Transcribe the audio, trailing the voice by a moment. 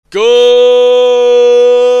Good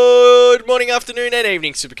morning, afternoon, and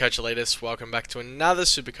evening, Supercoach Elites. Welcome back to another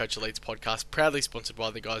Supercoach Elites podcast, proudly sponsored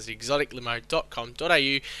by the guys at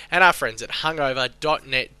exoticlimo.com.au and our friends at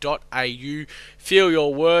hungover.net.au. Feel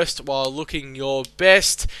your worst while looking your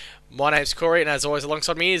best. My name's Corey, and as always,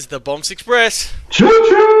 alongside me is the Bombs Express.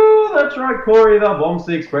 Choo-choo! That's right, Corey. The Bombs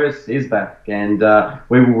Express is back, and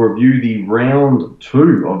we will review the round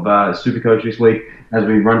 2 of Supercoach this week as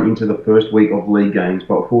we run into the first week of league games.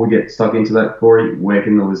 But before we get stuck into that, Corey, where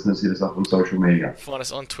can the listeners hit us up on social media? Find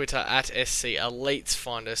us on Twitter at SC Elites.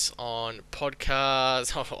 Find us on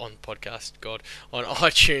podcast, on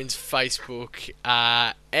iTunes, Facebook,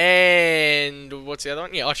 and what's the other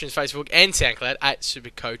one? Yeah, iTunes, Facebook, and SoundCloud at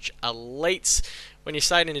Supercoach Elites. When you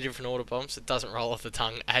say it in a different order, Bombs, it doesn't roll off the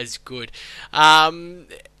tongue as good.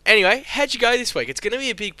 Anyway, how'd you go this week? It's going to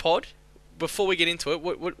be a big pod. Before we get into it,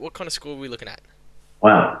 what kind of score are we looking at?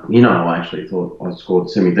 Wow, I actually thought I scored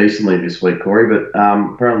semi-decently this week, Corey, but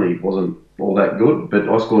apparently it wasn't all that good. But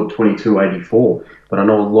I scored 22.84, but I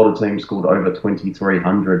know a lot of teams scored over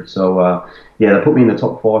 2,300. So, they put me in the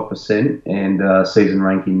top 5% and season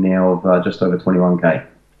ranking now of just over 21k.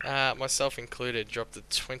 Myself included, dropped to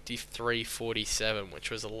 23.47, which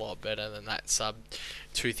was a lot better than that sub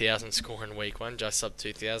 2,000 score in week 1, just sub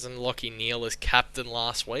 2,000. Lockie Neal as captain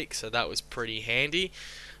last week, so that was pretty handy.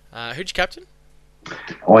 Who'd you captain?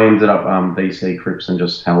 I ended up BC Cripps and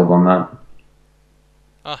just held on that.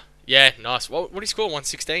 Oh, yeah, nice. What did he score?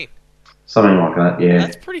 116? Something like that, yeah.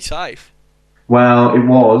 That's pretty safe. Well, it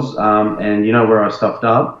was, and you know where I stuffed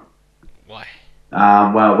up? Why? When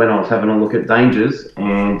I was having a look at dangers,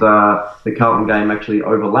 and the Carlton game actually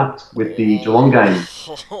overlapped with the Geelong game.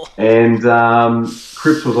 And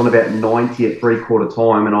Cripps was on about 90 at three-quarter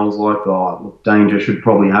time, and I was like, look, Danger should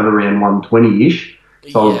probably have around 120-ish.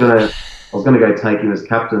 So I was going to go take him as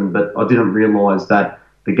captain, but I didn't realise that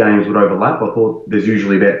the games would overlap. I thought there's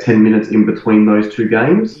usually about 10 minutes in between those two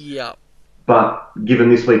games. Yeah. But given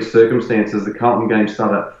this week's circumstances, the Carlton game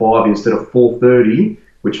started at 5 instead of 4:30,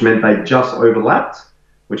 which meant they just overlapped,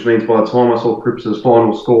 which means by the time I saw Cripps'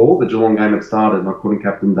 final score, the Geelong game had started and I couldn't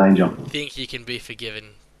captain Danger. I think you can be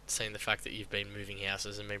forgiven seeing the fact that you've been moving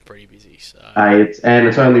houses and been pretty busy. So. It's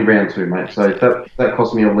only round 2, mate. Exactly. So if that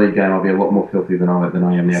cost me a league game, I'll be a lot more filthy than I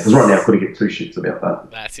am now. Because right now I couldn't give two shits about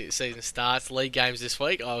that. That's it. Season starts. League games this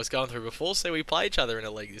week. I was going through before, so we play each other in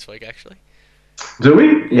a league this week, actually. Do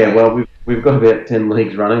we? Yeah, well, we've got about 10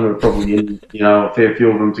 leagues running. We're probably in, a fair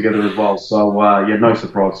few of them together as well. So, no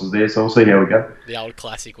surprises there. So we'll see how we go. The old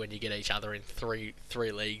classic when you get each other in three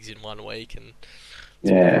leagues in 1 week. And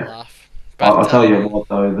yeah. Laugh. But, I'll tell you what,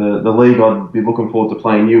 though, the league I'd be looking forward to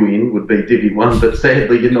playing you in would be Divi 1, but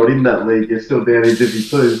sadly you're not in that league. You're still down in Divi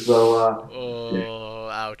 2, so...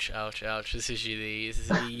 ouch. This is the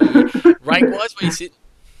rank-wise, where you sit?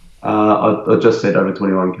 I just said over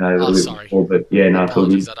 21k. Sorry. Before, but yeah, no,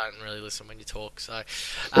 apologies, I don't really listen when you talk. So,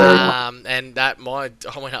 and that I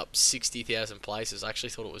went up 60,000 places. I actually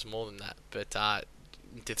thought it was more than that, but to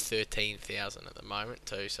 13,000 at the moment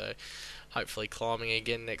too. So, hopefully climbing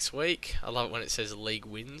again next week. I love it when it says league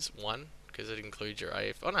wins 1 because it includes your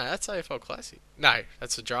AFL. Oh no, that's AFL Classic. No,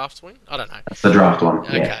 that's a draft win. I don't know. It's the draft one.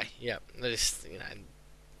 Okay, yeah. Just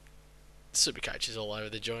Supercoach is all over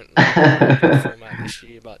the joint format this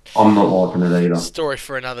year, but I'm not liking it either. Story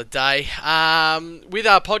for another day. With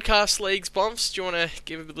our podcast leagues, Bombs, do you want to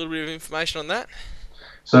give a little bit of information on that?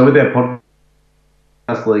 So with our podcast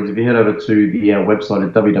leagues, if you head over to the website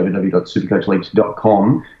at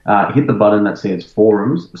www.supercoachleagues.com, hit the button that says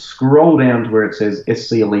forums, scroll down to where it says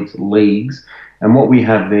SC Elite Leagues, and what we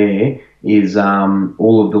have there is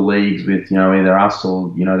all of the leagues with, either us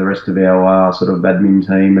or, the rest of our sort of admin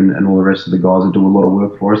team and all the rest of the guys that do a lot of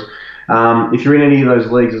work for us. If you're in any of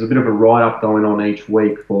those leagues, there's a bit of a write-up going on each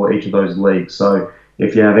week for each of those leagues. So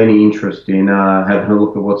if you have any interest in having a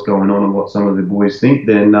look at what's going on and what some of the boys think,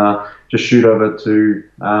 then just shoot over to,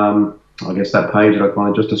 that page that I kind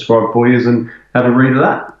of just described for you and have a read of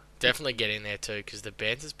that. Definitely get in there too, because the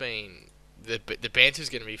banter's been... The banter's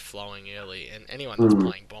going to be flowing early, and anyone that's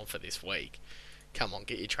playing Bomb for this week, come on,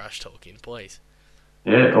 get your trash talk in, please.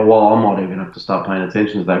 Yeah, well, I might even have to start paying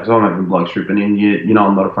attention to that, because I'm having blokes ripping in.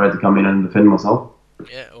 I'm not afraid to come in and defend myself.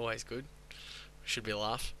 Yeah, always good. Should be a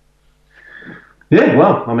laugh. Yeah,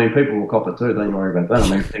 well, people will cop it too, don't you worry about that.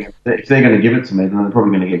 If they're going to give it to me, then they're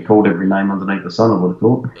probably going to get called every name underneath the sun, I would have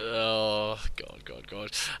thought. Oh, God.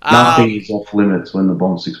 Nothing is off limits when the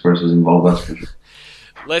Bombs Express is involved, that's for sure.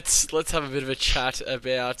 Let's have a bit of a chat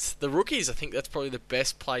about the rookies. I think that's probably the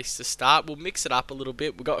best place to start. We'll mix it up a little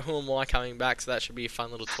bit. We've got Who Am I coming back, so that should be a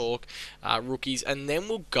fun little talk. Rookies. And then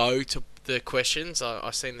we'll go to the questions.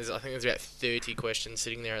 I've seen I think there's about 30 questions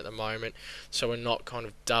sitting there at the moment, so we're not kind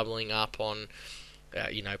of doubling up on,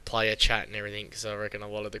 player chat and everything, because I reckon a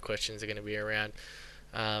lot of the questions are going to be around.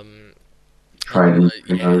 Um, Trading,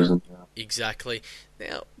 yeah, exactly.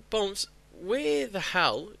 Now, Bombs, where the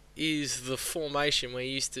hell is the formation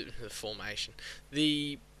the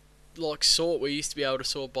sort we used to be able to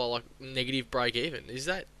sort by like negative break even? Is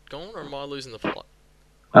that gone, or am I losing the plot?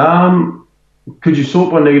 Could you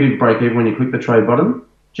sort by negative break even when you click the trade button?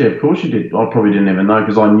 Yeah, of course you did. I probably didn't even know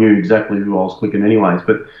because I knew exactly who I was clicking anyways.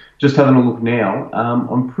 But just having a look now,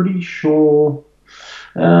 I'm pretty sure.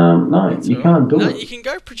 No, That's you all right. can't do No, it. you can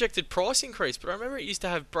go projected price increase, but I remember it used to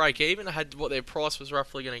have break even. I had what their price was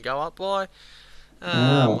roughly going to go up by.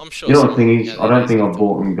 Oh. I'm sure You know what the someone thing is? out I there don't knows think what I'm I've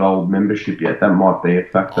talking bought in gold membership yet. That might be a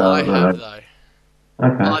factor. about. I I have don't though. know. Oh,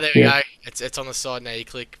 Okay. there we Yeah. go. It's on the side now. You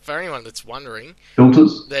click. For anyone that's wondering,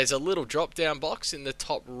 Filters. there's a little drop down box in the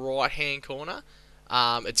top right hand corner.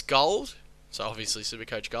 It's gold, so obviously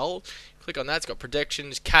Supercoach Gold. Click on that. It's got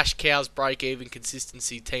predictions, cash cows, break even,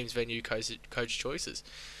 consistency, teams, venue, coach choices.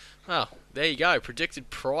 Well, there you go.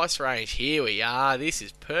 Predicted price range. Here we are. This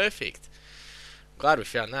is perfect. Glad we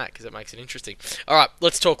found that because it makes it interesting. All right,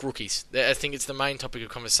 let's talk rookies. I think it's the main topic of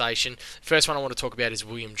conversation. First one I want to talk about is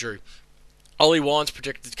William Drew. Ollie Wines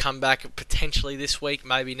projected to come back potentially this week,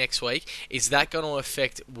 maybe next week. Is that going to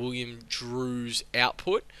affect William Drew's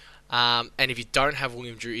output? And if you don't have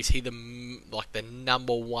William Drew, is he the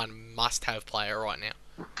number one must-have player right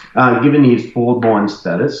now? Given his forward line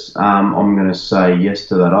status, I'm going to say yes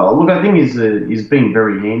to that. Look, I think he's been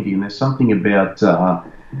very handy, and there's something about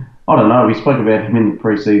I don't know. We spoke about him in the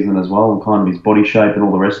preseason as well, and kind of his body shape and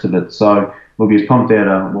all the rest of it. So look, he's pumped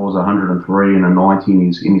out what was 103 and a 90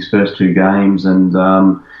 in his first two games, and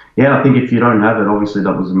yeah, I think if you don't have it, obviously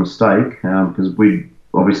that was a mistake because we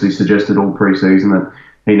obviously suggested all preseason that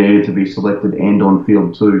he needed to be selected and on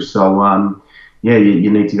field too. So yeah, you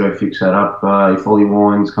need to go fix that up. If Ollie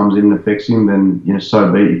Wines comes in and affects him, then so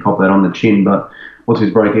be it. You cop that on the chin. But what's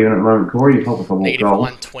his break even at the moment, Corey? You help if I walk Negative goal.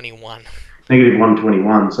 121. Negative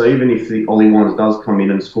 121. So even if the Ollie Wines does come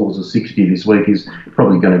in and scores a 60 this week, he's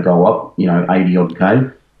probably going to go up, 80 odd K,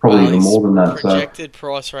 probably even more than that. Projected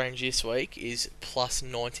price range this week is plus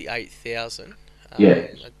 98,000. Yeah,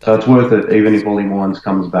 so it's worth it even if Ollie Wines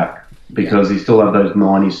comes back because he still have those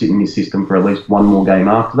 90 sitting in his system for at least one more game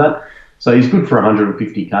after that. So he's good for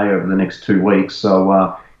 150k over the next 2 weeks.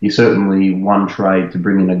 So you certainly one trade to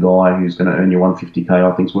bring in a guy who's going to earn you 150k.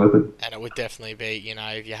 I think's worth it. And it would definitely be,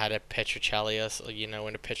 if you had a Petrocelli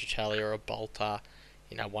and a Petrocelli or a Bolter,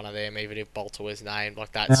 one of them, even if Bolter was named,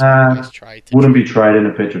 like that's sideways trade. Wouldn't be trading a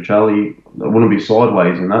Petrocelli. Wouldn't be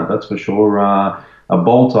sideways in that. That's for sure. A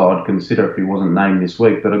Bolter I'd consider if he wasn't named this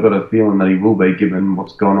week, but I've got a feeling that he will be given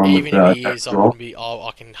what's going on even with. Even if he is,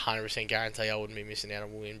 I can 100% guarantee I wouldn't be missing out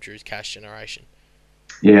on William Drew's cash generation.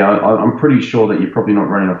 Yeah, I'm pretty sure that you're probably not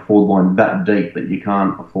running a forward line that deep that you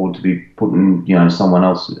can't afford to be putting, someone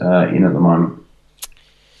else in at the moment.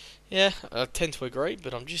 Yeah, I tend to agree,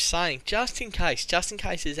 but I'm just saying, just in case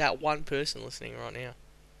there's that one person listening right now.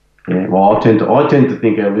 Yeah, well, I tend to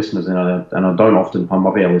think our listeners, and I don't often pump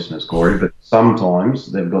up our listeners, Corey, but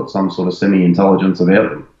sometimes they've got some sort of semi-intelligence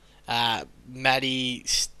about them. Maddie,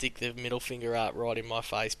 stick the middle finger up right in my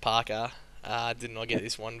face. Parker, didn't I get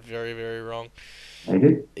this one very, very wrong? You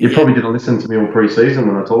did. You probably didn't listen to me all pre-season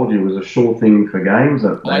when I told you it was a sure thing for games.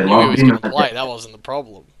 That I knew he was going to play. That wasn't the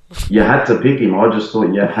problem. You had to pick him. I just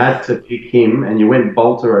thought you had to pick him, and you went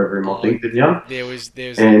Bolter over him. I think, didn't you? There's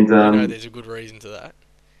a good reason to that.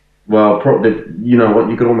 Well, probably, you know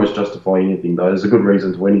what, you could almost justify anything, though. There's a good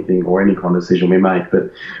reason to anything or any kind of decision we make.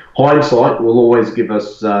 But hindsight will always give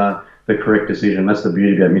us the correct decision. That's the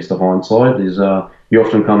beauty about Mr. Hindsight, is he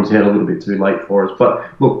often comes out a little bit too late for us. But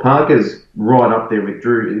look, Parker's right up there with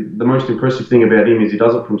Drew. The most impressive thing about him is he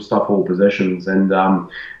does it from stuff all possessions. And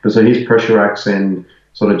so his pressure acts and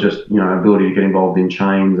sort of just, ability to get involved in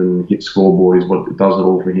chains and hit scoreboard is what does it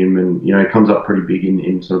all for him. And, he comes up pretty big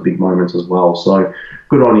in sort of big moments as well. So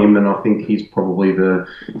good on him. And I think he's probably the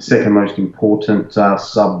second most important sub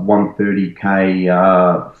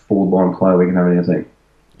 130k forward line player we can have in our team.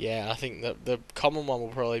 Yeah, I think the common one will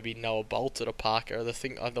probably be Noah Bolter to Parker.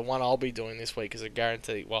 The one I'll be doing this week is a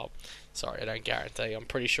guarantee. Well, sorry, I don't guarantee. I'm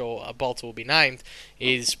pretty sure a Bolter will be named.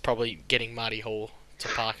 Is probably getting Marty Hall to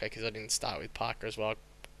Parker because I didn't start with Parker as well.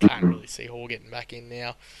 I can't really see Hall getting back in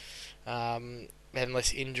now,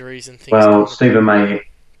 unless injuries and things. Well, Stephen May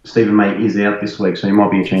is out this week, so he might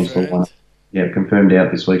be a chance for one. Yeah, confirmed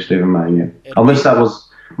out this week, Stephen May. Yeah, unless that was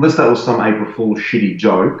some April Fool's shitty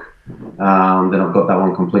joke. Then I've got that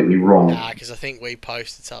one completely wrong. Nah, because I think we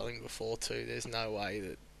posted something before too. There's no way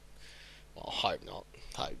that Well, I hope not.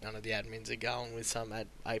 Hope none of the admins are going with some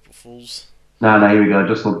April Fools. No, here we go. I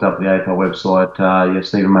just looked up the AFL website. Yeah,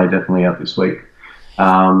 Stephen May definitely out this week.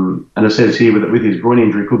 And it says here with his groin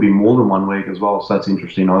injury, could be more than 1 week as well. So that's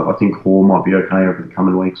interesting. I think Hall might be okay over the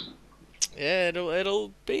coming weeks. Yeah,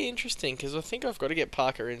 it'll be interesting because I think I've got to get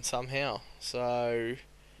Parker in somehow. So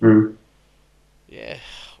yeah,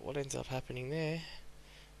 what ends up happening there?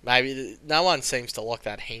 Maybe no one seems to like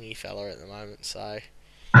that Heaney fella at the moment. So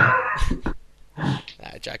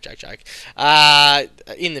joke.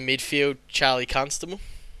 In the midfield, Charlie Constable,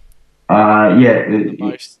 Yeah, the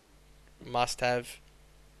most must-have.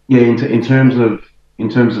 yeah. In terms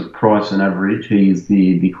of price and average, he is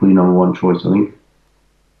the clear number one choice. I think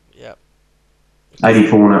Yep.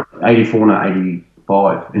 84 and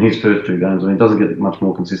 85 in his first 2 games. I mean, it doesn't get much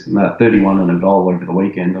more consistent than that. 31 and a goal over the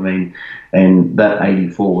weekend. I mean, and that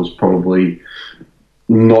 84 was probably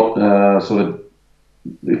not sort of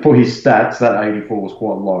for his stats. That 84 was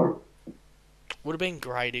quite low. Would have been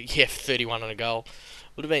great. 31 and a goal.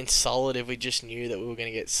 Would have been solid if we just knew that we were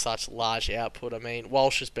going to get such large output. I mean,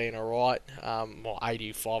 Walsh has been alright.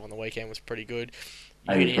 85 on the weekend was pretty good.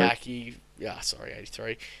 Uniacke,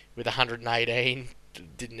 83 with 118.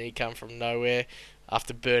 Didn't he come from nowhere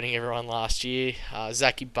after burning everyone last year?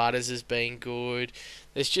 Zachy Butters has been good.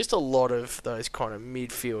 There's just a lot of those kind of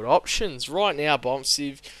midfield options right now.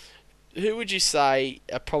 Bombsiv, who would you say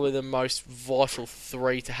are probably the most vital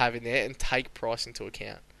 3 to have in there and take price into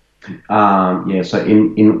account? Yeah, so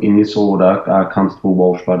in this order, Constable,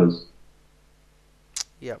 Walsh, Butters.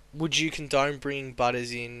 Yeah. Would you condone bringing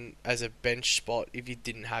Butters in as a bench spot if you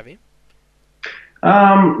didn't have him?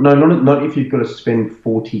 No, not if you've got to spend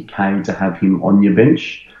 40K to have him on your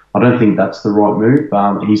bench. I don't think that's the right move.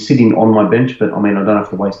 He's sitting on my bench, but I mean, I don't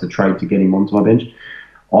have to waste the trade to get him onto my bench.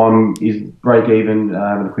 Is break even,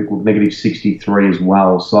 having a quick look, negative 63 as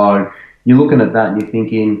well. So you're looking at that and you're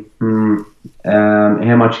thinking,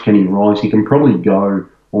 how much can he rise? He can probably go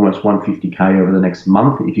almost 150K over the next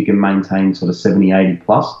month if you can maintain sort of 70, 80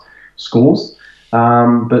 plus scores.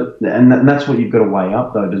 But that's what you've got to weigh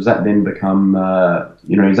up though. Does that then become,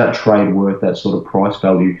 is that trade worth that sort of price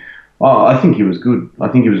value? Oh, I think he was good. I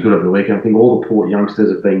think he was good over the weekend. I think all the Port youngsters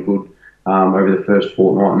have been good over the first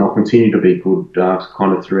fortnight, and they'll continue to be good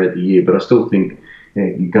kind of throughout the year. But I still think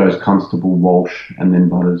it goes Constable, Walsh, and then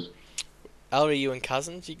Butters. LDU and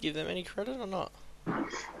Cousins, you give them any credit or not?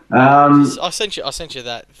 I sent you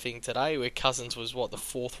that thing today where Cousins was the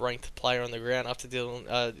 4th ranked player on the ground after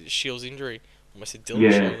Dylan Shields' injury. Almost said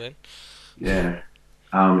Dylan Shield then.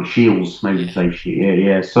 Yeah. Shields, maybe say Shield.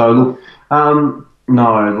 Yeah. So look,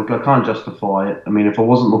 no, look, I can't justify it. I mean, if I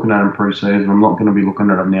wasn't looking at him pre-season, I'm not going to be looking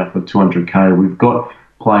at him now for 200K. We've got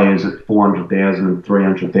players at 400,000 and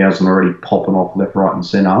 300,000 already popping off left, right, and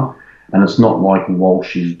centre, and it's not like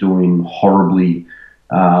Walsh is doing horribly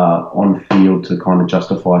on field to kind of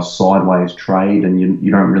justify a sideways trade, and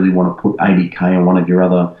you don't really want to put 80K on one of your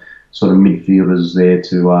other sort of midfielders there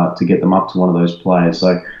to get them up to one of those players.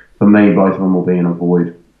 So for me, both of them will be in a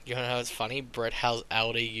void. You know how it's funny? Brett has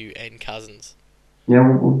LDU and Cousins. Yeah,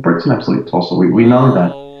 well, Brett's an absolute tosser. We know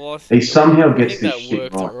that. He somehow gets this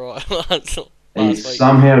shit right. He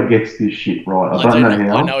somehow gets this shit right. I don't know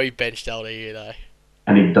how. I know he benched LDU though.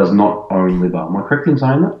 And he does not own Liver. Am I correct in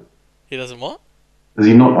saying that? He doesn't what? Does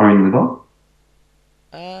he not own Liver?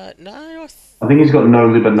 No. I think he's got no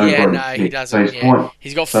Liver, no Yeah, Brody no, Smith. he doesn't. So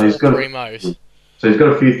he's got 4 primos. So he's got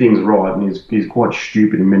a few things right, and he's quite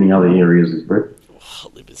stupid in many other areas, is Brett.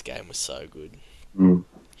 Oh, Liver's game was so good. Mm.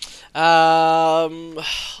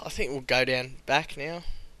 I think we'll go down back now.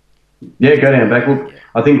 Yeah, go down back. Look,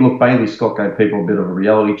 I think Bailey Scott gave people a bit of a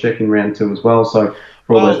reality check in round 2 as well. So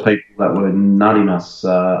for all those people that were nutting us,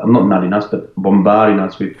 not nutting us, but bombarding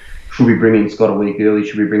us with, should we bring in Scott a week early?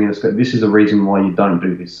 Should we bring in Scott? This is the reason why you don't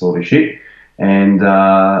do this sort of shit. And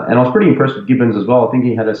I was pretty impressed with Gibbons as well. I think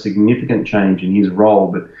he had a significant change in his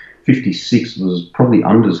role, but 56 was probably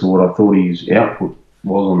under what I thought his output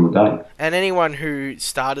was on the day. And anyone who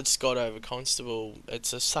started Scott over Constable,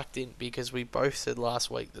 it's a sucked in because we both said last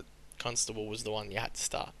week that Constable was the one you had to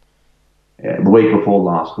start. Yeah, the week before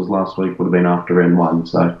last, because last week would have been after round 1.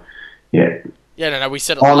 So, yeah. Yeah, no, we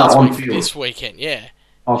said it last week for this weekend, yeah.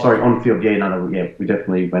 Oh, sorry, on field, yeah, we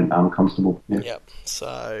definitely went Constable. Yeah. Yep.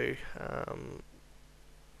 So,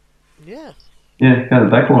 yeah. Yeah, go to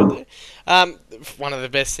the back line. One of the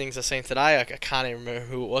best things I've seen today, I can't even remember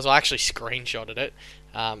who it was. I actually screenshotted it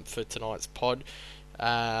for tonight's pod.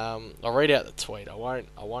 I'll read out the tweet. I won't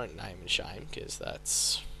name and shame because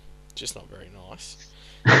that's just not very nice.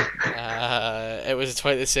 It was a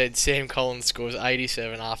tweet that said Sam Collins scores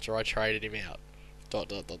 87 after I traded him out. Dot,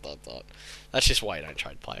 dot, dot, dot, dot. That's just why you don't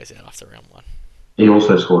trade players out after round one. He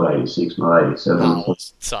also scored 86, not 87. Oh,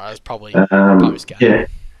 sorry, it's probably post-game. Yeah.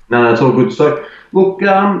 No, it's all good. So, look,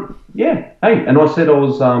 yeah. Hey, and I said I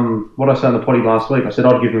was, what I said on the potty last week, I said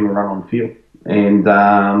I'd give him a run on the field. And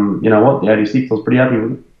you know what? The 86, I was pretty happy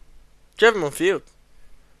with it. Do you have him on field?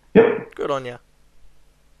 Yep. Good on you.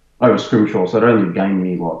 Over Scrimshaw, so it only gained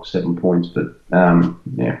me like 7 points, but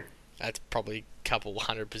yeah. That's probably a couple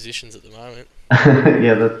hundred positions at the moment.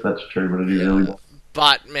 Yeah, that's true, but it is really well.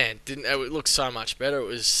 But man, it look so much better? It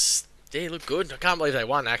was it looked good. I can't believe they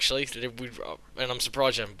won actually, and I'm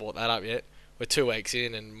surprised you haven't brought that up yet. We're 2 weeks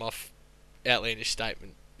in, and my outlandish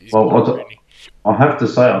statement is. Well, I have to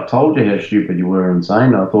say, I told you how stupid you were and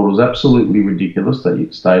insane. I thought it was absolutely ridiculous that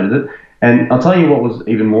you stated it, and I'll tell you what was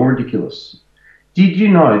even more ridiculous. Did you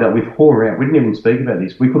know that with Hoare out, we didn't even speak about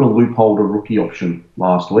this. We could have loopholed a rookie option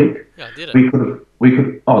last week. Yeah, I did it. We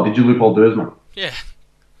could. Oh, did you loophole Dersma? Yeah.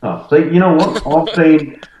 Oh, see, you know what?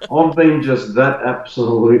 I've been just that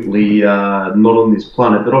absolutely not on this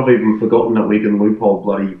planet that I've even forgotten that we can loophole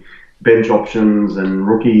bloody bench options and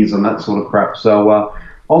rookies and that sort of crap. So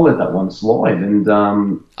I'll let that one slide. And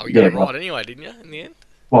we got it right anyway, didn't you? In the end.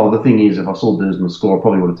 Well, the thing is, if I saw Dersma score, I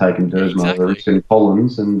probably would have taken Dersma over Richard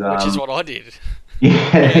Collins, and which is what I did.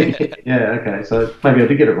 Yeah, yeah, okay. So maybe I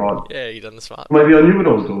did get it right. Yeah, you done the smart. Maybe I knew what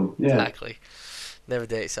I was doing. Yeah, exactly. Never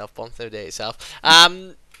dare yourself, Bond. Never dare yourself.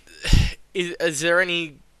 Is there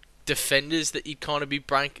any defenders that you'd kind of be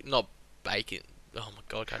not baking? Oh my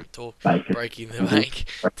god, I can't talk. Breaking the bank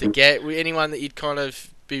to get anyone that you'd kind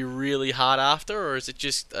of be really hard after, or is it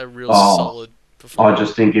just a real solid performance? I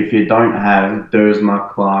just think if you don't have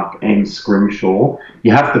Dersma, Clark, and Scrimshaw,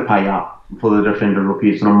 you have to pay up for the defender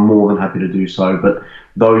rookies, and I'm more than happy to do so. But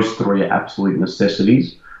those three are absolute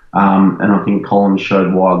necessities. And I think Collins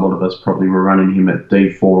showed why a lot of us probably were running him at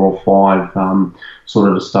D4 or 5 sort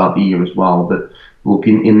of to start the year as well. But look,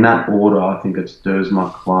 in that order, I think it's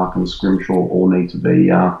Dersma, Clark and Scrimshaw all need to be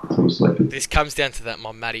sort of selected. This comes down to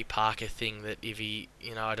my Matty Parker thing that if he,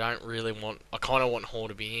 I kind of want Hoare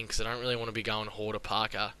to be in because I don't really want to be going Hoare to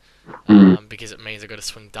Parker because it means I've got to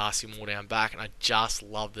swing Darcy Moore down back, and I just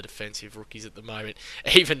love the defensive rookies at the moment,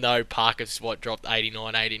 even though Parker's dropped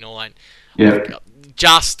 89. Yeah.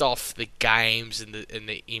 Just off the games and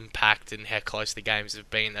the impact and how close the games have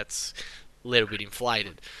been, that's a little bit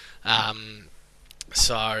inflated.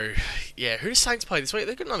 So, yeah, who do Saints play this week?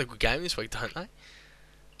 They've got another good game this week, don't they?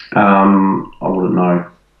 I wouldn't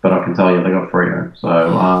know, but I can tell you they got Freo.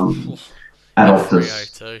 So, at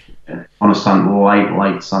Optus too. Yeah, on a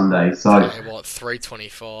late Sunday. So, yeah, what,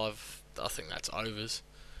 3:25? I think that's overs.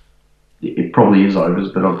 It probably is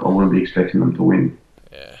overs, but I wouldn't be expecting them to win.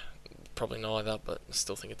 Yeah, probably neither, but I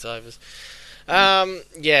still think it's overs.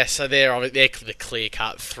 Yeah, so they're the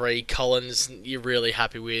clear-cut 3. Collins, you're really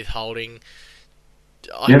happy with holding.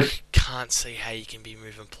 I can't see how you can be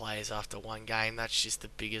moving players after one game. That's just the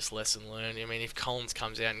biggest lesson learned. I mean, if Collins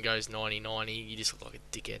comes out and goes 90-90, you just look like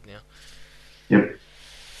a dickhead now. Yep.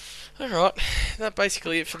 Alright, that's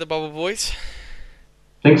basically it for the Bubble Boys.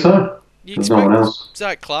 Think so. You There's expect no one else.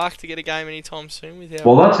 Zach Clark to get a game anytime soon with him?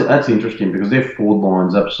 Well, that's interesting because their forward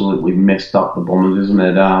line's absolutely messed up the Bombers, isn't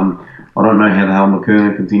it? I don't know how the hell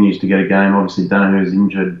McKernan continues to get a game. Obviously, Danaher's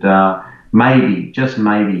injured. Maybe, just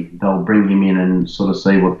maybe, they'll bring him in and sort of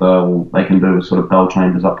see what they can do with sort of Bell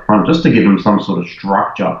Chambers up front, just to give them some sort of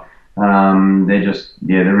structure. They're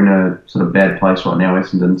in a sort of bad place right now,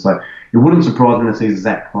 Essendon. So it wouldn't surprise me to see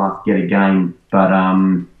Zach Clark get a game, but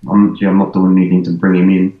I'm not doing anything to bring him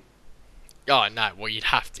in. Oh, no, well, you'd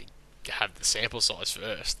have to have the sample size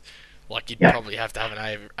first. Like, you'd probably have to have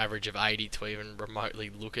an average of 80 to even remotely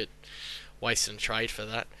look at wasting trade for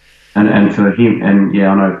that. And for him, and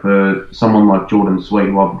yeah, I know for someone like Jordan Sweet,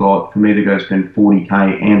 who I've got, for me to go spend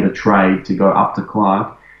 40k and a trade to go up to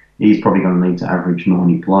Clark, he's probably going to need to average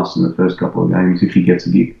 90 plus in the first couple of games if he gets a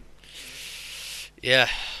gig. Yeah.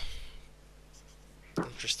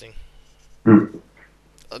 Interesting.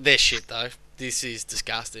 They're shit, though. This is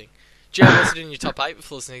disgusting. Do you have listed in your top 8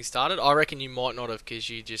 before this thing started? I reckon you might not have because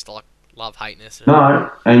you just love hating us.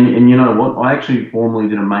 No, and you know what? I actually formally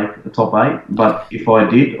didn't make the top 8, but if I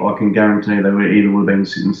did, I can guarantee they would have been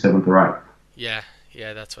sitting 7th or 8th. Yeah,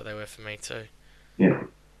 that's what they were for me too. Yeah.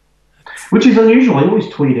 Which is unusual. I always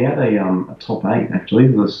tweet out a top 8,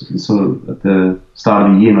 actually, sort of at the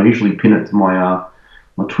start of the year, and I usually pin it to my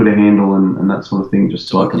Twitter handle and that sort of thing, just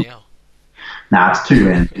so I can... Nah, it's too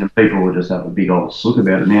random. People will just have a big old sook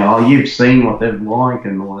about it now. Oh, you've seen what they've like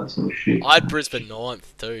and all that sort of shit. I had Brisbane 9th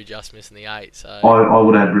too, just missing the 8. So I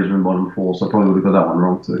would have had Brisbane bottom 4, so I probably would have got that one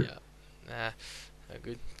wrong too. Yeah. Nah,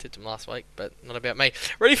 good. Tipped him last week, but not about me.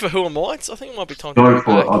 Ready for Who Am I? So I think it might be time to Go go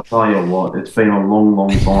for it. back. I'll tell you what, it's been a long, long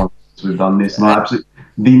time since we've done this. And I absolutely,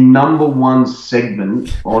 the number one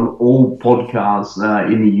segment on all podcasts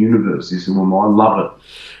in the universe is Who Am I? Love it.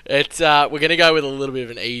 It's we're going to go with a little bit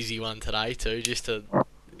of an easy one today too, just to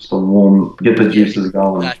Just a warm, get the juices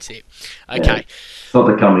going. That's it. Okay. Yeah. It's not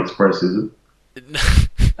the Come Express, is it? No,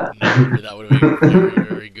 but that would have been very,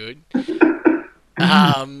 very good.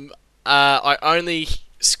 I only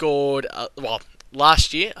scored,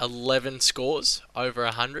 last year, 11 scores over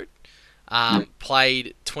 100.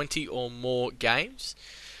 Played 20 or more games.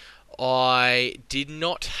 I did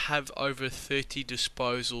not have over 30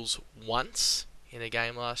 disposals once in a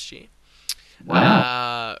game last year.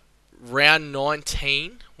 Wow. Round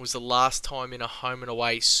 19 was the last time in a home and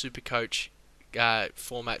away Supercoach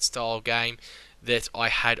format style game that I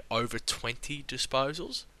had over 20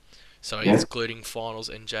 disposals. So excluding finals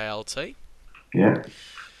and JLT. Yeah.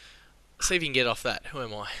 See if you can get off that. Who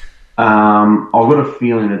am I? I've got a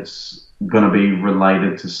feeling it's going to be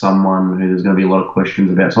related to someone who there's going to be a lot of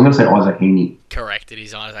questions about. So I'm going to say Isaac Heaney. Correct, it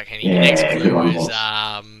is Isaac Heaney. Yeah, The next good clue one, is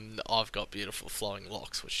boss. I've got beautiful flowing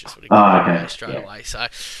locks, which just would have given away straight away. So,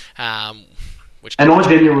 which And I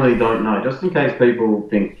genuinely don't know, just in case people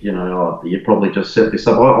think, you probably just set this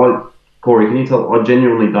up. Corey, can you tell? I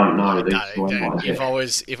genuinely don't know these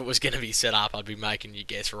storylines. If it was going to be set up, I'd be making you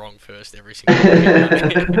guess wrong first every single time.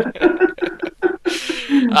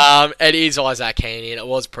 It is Isaac Heaney, and it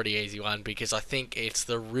was a pretty easy one because I think it's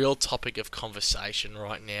the real topic of conversation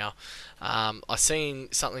right now. I seen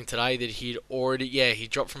something today that he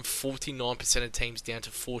dropped from 49% of teams down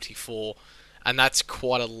to 44%. And that's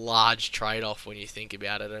quite a large trade-off when you think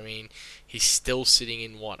about it. I mean, he's still sitting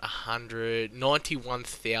in,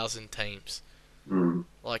 191,000 teams.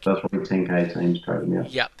 That's probably 10k teams trading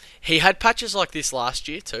out. Yep. He had patches like this last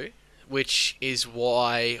year too, which is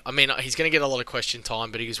why... I mean, he's going to get a lot of question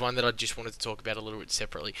time, but he was one that I just wanted to talk about a little bit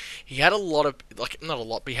separately. He had a lot of... not a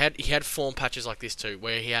lot, but he had form patches like this too,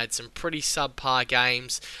 where he had some pretty subpar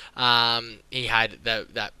games. He had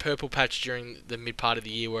that purple patch during the mid part of the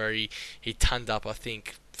year where he tonned up, I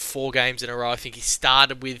think, 4 games in a row. I think he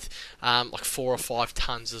started with 4 or 5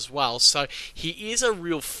 tons as well. So he is a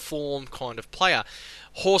real form kind of player.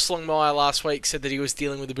 Horst Longmire last week said that he was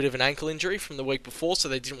dealing with a bit of an ankle injury from the week before, so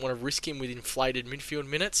they didn't want to risk him with inflated midfield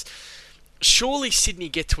minutes. Surely Sydney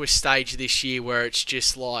get to a stage this year where it's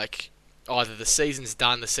just like, either the season's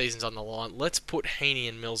done, the season's on the line, let's put Heaney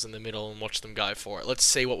and Mills in the middle and watch them go for it. Let's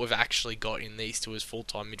see what we've actually got in these two as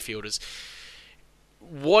full-time midfielders.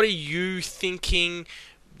 What are you thinking?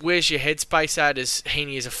 Where's your headspace at as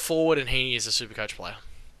Heaney is a forward and Heaney is a Supercoach player?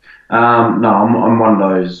 No, I'm one of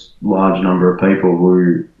those large number of people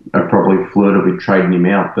who are probably flirted with trading him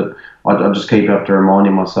out, but I just keep up to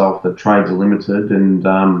reminding myself that trades are limited, and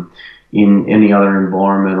in any other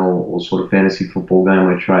environment or sort of fantasy football game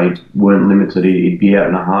where trades weren't limited, he'd be out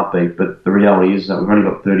in a heartbeat. But the reality is that we've only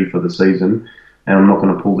got 30 for the season, and I'm not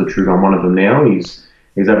going to pull the trigger on one of them now. He's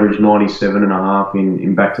averaged 97.5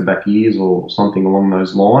 in back-to-back years or something along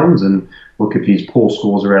those lines, and look, if his poor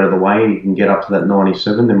scores are out of the way and he can get up to that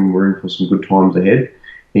 97, then we're in for some good times ahead.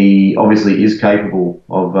 He obviously is capable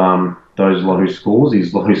of those low scores.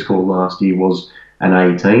 His low score last year was an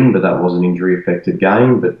 18, but that was an injury-affected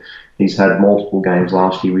game. But he's had multiple games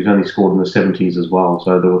last year. He's only scored in the 70s as well.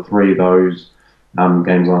 So there were 3 of those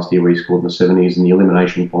games last year where he scored in the 70s. In the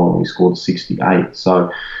elimination final, he scored 68.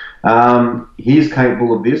 So he is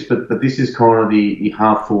capable of this, but this is kind of the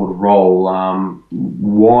half-forward role.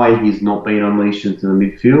 Why he's not been unleashed into the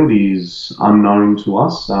midfield is unknown to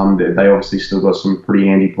us. They obviously still got some pretty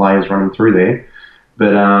handy players running through there.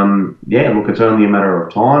 But, look, it's only a matter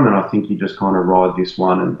of time, and I think you just kind of ride this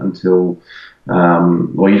one until...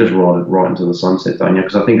 you just ride it right into the sunset, don't you?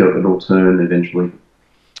 Because I think it'll turn eventually.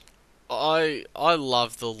 I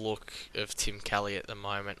love the look of Tim Kelly at the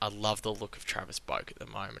moment. I love the look of Travis Boak at the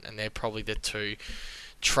moment, and they're probably the 2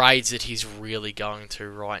 trades that he's really going to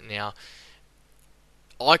right now.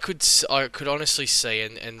 I could honestly see,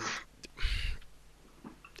 and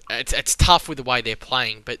it's tough with the way they're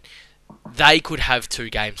playing, but they could have 2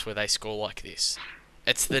 games where they score like this.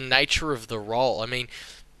 It's the nature of the role. I mean,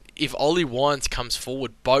 if Ollie Wines comes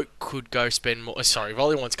forward, Boat could go spend more... Sorry, if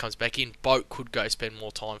Ollie Wines comes back in, Boat could go spend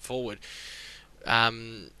more time forward.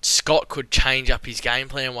 Scott could change up his game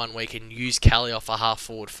plan one week and use Kelly off a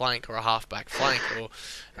half-forward flank or a half-back flank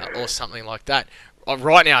or something like that.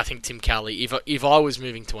 Right now, I think Tim Kelly, if I was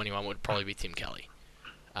moving to anyone, would probably be Tim Kelly.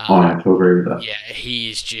 I have to agree with that. Yeah,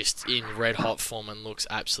 he is just in red-hot form and looks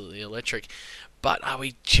absolutely electric. But are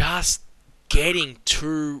we just getting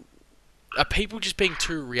too... Are people just being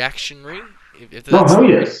too reactionary If No, that's, hell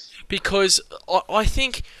yes. because I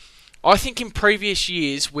think in previous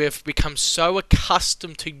years we've become so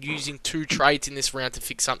accustomed to using two trades in this round to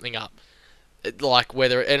fix something up, like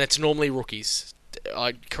whether, and it's normally rookies.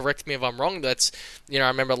 Correct me if I'm wrong. That's, I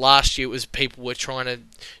remember last year it was people were trying to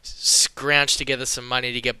scrounge together some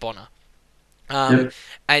money to get Bonner. Yep.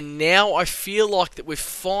 And now I feel like that we've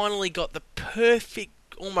finally got the perfect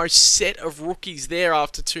almost set of rookies there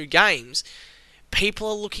after 2 games. People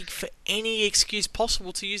are looking for any excuse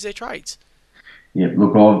possible to use their trades. Yeah,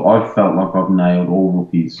 look, I've felt like I've nailed all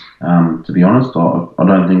rookies. To be honest, I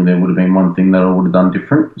don't think there would have been one thing that I would have done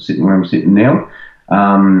different sitting where I'm sitting now.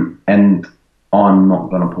 And I'm not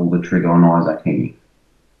going to pull the trigger on Isaac Heaney.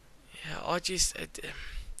 Yeah,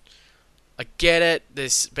 I get it.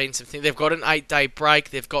 There's been some things. They've got an 8-day break.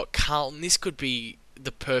 They've got Carlton. This could be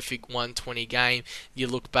the perfect 120 game. You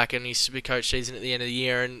look back on his Supercoach season at the end of the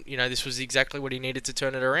year, and this was exactly what he needed to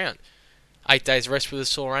turn it around. 8 days rest with a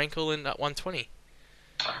sore ankle and at 120.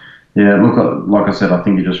 Yeah, look, like I said, I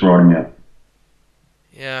think you're just riding out.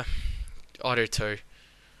 Yeah, I do too.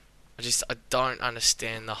 I don't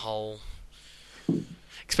understand the whole.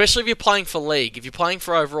 Especially if you're playing for league. If you're playing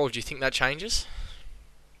for overall, do you think that changes?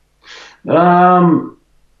 That's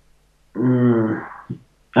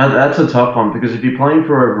a tough one because if you're playing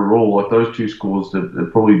for overall, like those 2 scores,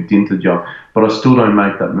 they've probably dinted you. But I still don't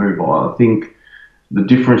make that move. I think the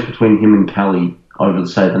difference between him and Kelly over,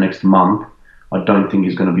 say, the next month, I don't think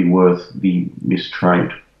is going to be worth the missed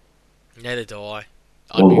trade. Neither do I.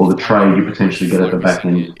 Or the trade you potentially get at the back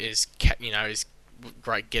end. Is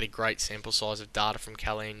great. Get a great sample size of data from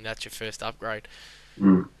Kelly, and that's your first upgrade.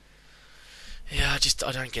 Mm. Yeah,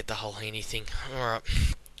 I don't get the whole Heaney thing. All right.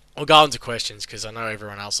 We'll go on to questions because I know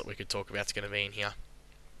everyone else that we could talk about is going to be in here,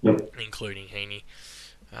 including Heaney.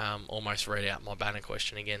 Almost read out my banner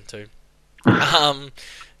question again too.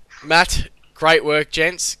 Matt, great work,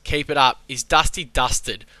 gents. Keep it up. Is Dusty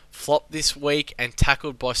dusted? Flopped this week and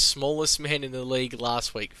tackled by smallest man in the league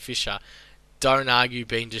last week, Fisher. Don't argue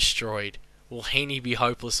being destroyed. Will Heaney be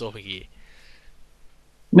hopeless all year?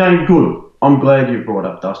 No, good. I'm glad you brought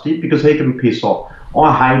up Dusty because he can piss off.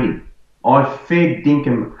 I hate him. I fair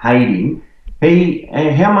dinkum hate him.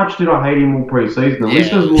 How much did I hate him all pre-season? The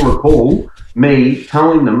listeners will recall me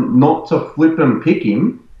telling them not to flip and pick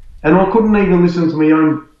him, and I couldn't even listen to my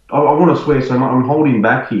own. I want to swear so much. I'm holding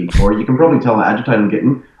back here, Corey. You can probably tell how agitated I'm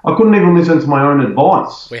getting. I couldn't even listen to my own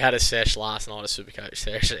advice. We had a sesh last night, a Supercoach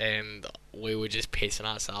sesh, and we were just pissing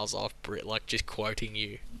ourselves off, like just quoting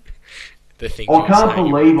you. The thing I can't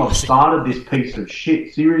believe I've started this piece of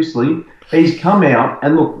shit. Seriously, he's come out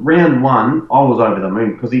and look. Round 1, I was over the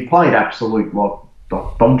moon because he played absolute like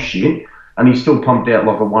dog shit, and he still pumped out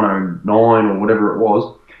like a 109 or whatever it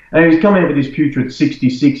was. And he's come out with this putrid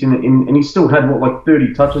 66, and he still had like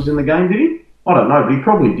 30 touches in the game. Did he? I don't know, but he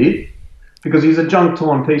probably did because he's a junk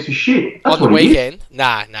time piece of shit. That's on the weekend.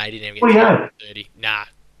 Nah, he didn't even get 30. Nah,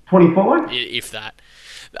 25, if that.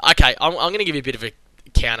 Okay, I'm going to give you a bit of a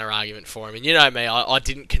counter argument for him, and you know me, I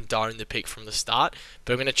didn't condone the pick from the start,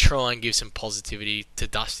 but I'm going to try and give some positivity to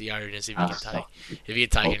Dusty owners if you can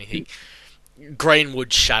take anything.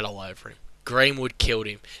 Greenwood shat all over him. Greenwood killed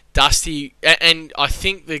him. Dusty, and I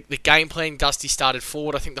think the game plan, Dusty started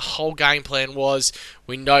forward. I think the whole game plan was,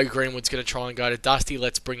 we know Greenwood's going to try and go to Dusty,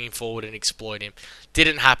 let's bring him forward and exploit him.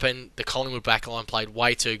 Didn't happen. The Collingwood backline played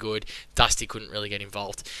way too good. Dusty couldn't really get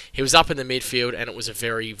involved. He was up in the midfield, and it was a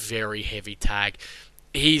very, very heavy tag.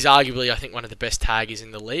 He's arguably, I think, one of the best taggers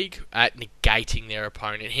in the league at negating their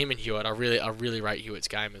opponent. Him and Hewitt, I really rate Hewitt's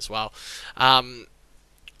game as well.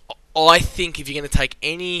 I think if you're going to take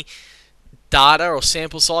any data or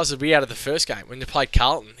sample size, it'll be out of the first game when they played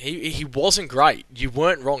Carlton. He wasn't great. You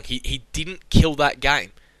weren't wrong. He didn't kill that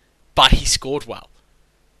game, but he scored well.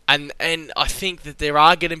 And I think that there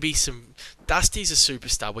are going to be some. Dusty's a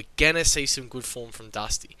superstar. We're going to see some good form from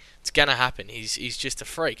Dusty. It's going to happen. He's just a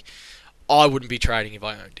freak. I wouldn't be trading if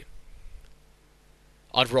I owned him.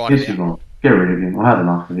 I'd write it down. Get rid of him. I had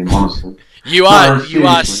enough of him, honestly. You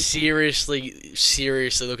are seriously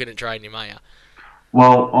looking at trading him, are you?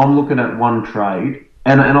 Well, I'm looking at one trade,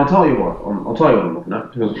 and I'll tell you what. I'll tell you what I'm looking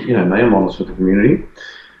at because me, I'm honest with the community.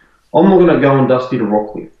 I'm looking at going Dusty to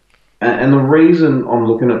Rockcliffe, and the reason I'm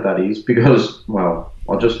looking at that is because, well,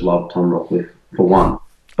 I just love Tom Rockcliffe for one,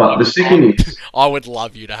 but the second is I would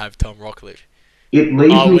love you to have Tom Rockcliffe.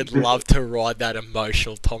 I would love to ride that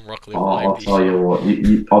emotional Tom Rockcliffe wave. I'll tell you what.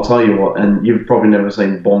 I'll tell you what, and you've probably never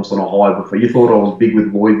seen Bonds on a high before. You thought I was big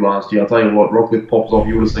with Lloyd last year. I'll tell you what, Rockcliffe pops off,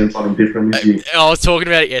 you would have seen something different this year. I was talking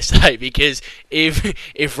about it yesterday because if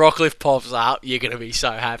Rockcliffe pops up, you're going to be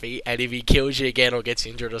so happy, and if he kills you again or gets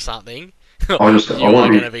injured or something, I just You I are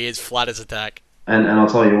want going to to be as flat as a tack. and I'll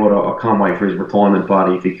tell you what, I can't wait for his retirement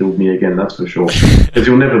party if he killed me again. That's for sure, because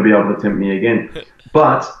he'll never be able to tempt me again.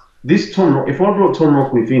 But this if I brought Tom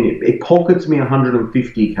Rockcliffe in, it pockets me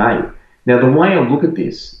 150k. Now the way I look at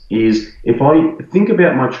this is if I think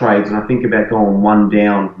about my trades and I think about going one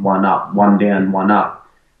down, one up, one down, one up.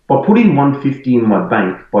 By putting 150 in my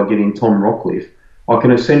bank by getting Tom Rockcliffe, I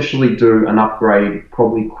can essentially do an upgrade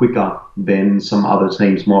probably quicker than some other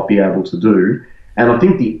teams might be able to do. And I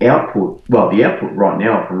think the output right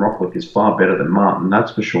now from Rockcliffe is far better than Martin,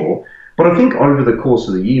 that's for sure. But I think over the course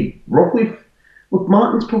of the year, look,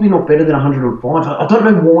 Martin's probably not better than 105. I don't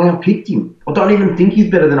know why I picked him. I don't even think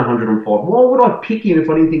he's better than 105. Why would I pick him if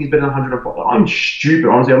I didn't think he's better than 105? I'm stupid,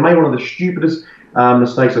 honestly. I made one of the stupidest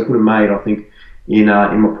mistakes I could have made, I think, in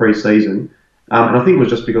my pre-season. And I think it was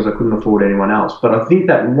just because I couldn't afford anyone else. But I think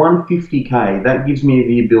that 150k, that gives me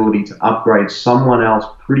the ability to upgrade someone else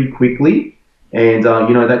pretty quickly. And,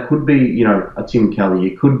 that could be, a Tim Kelly.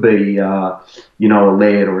 It could be, a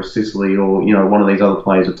Laird or a Sicily or, one of these other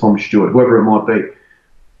players, a Tom Stewart, whoever it might be.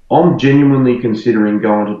 I'm genuinely considering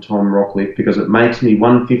going to Tom Rockcliffe because it makes me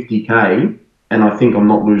 150k and I think I'm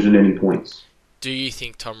not losing any points. Do you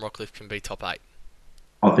think Tom Rockcliffe can be top 8?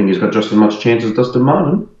 I think he's got just as much chance as Dustin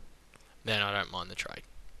Martin. Then I don't mind the trade.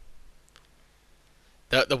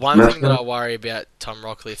 The one thing that I worry about Tom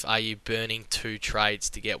Rockcliffe, are you burning 2 trades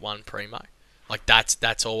to get 1 primo? Like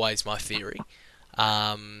that's always my theory.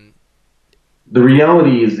 The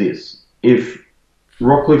reality is this: if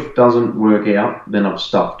Rockcliffe doesn't work out, then I've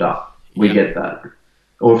stuffed up. We get that.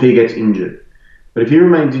 Or if he gets injured. But if he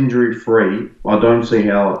remains injury free, I don't see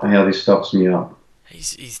how this stuffs me up.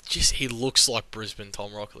 He looks like Brisbane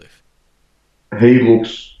Tom Rockcliffe. He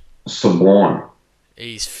looks sublime.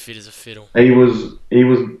 He's fit as a fiddle. He was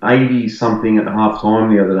 80 something at half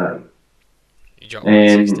time the other day. He dropped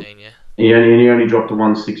 116, yeah. He only dropped to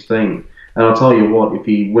 116. And I'll tell you what, if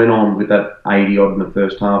he went on with that 80 odd in the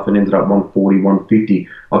first half and ended up 140, 150,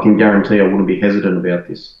 I can guarantee I wouldn't be hesitant about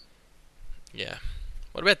this. Yeah.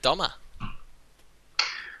 What about Doma?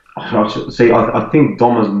 See, I think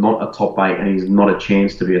Doma's not a top 8 and he's not a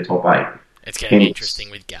chance to be a top 8. It's going to be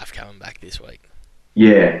interesting with Gaff coming back this week.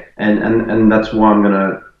 Yeah, and that's why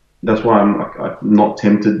I'm not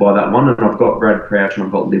tempted by that one. And I've got Brad Crouch and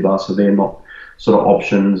I've got Libba, so they're not sort of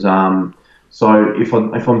options. So if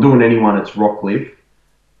I'm doing anyone, it's Rockcliffe.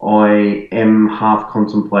 I am half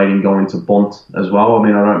contemplating going to Bont as well. I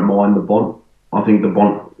mean, I don't mind the Bont. I think the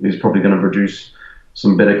Bont is probably going to produce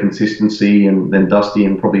some better consistency than Dusty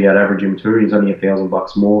and probably out-average him too. He's only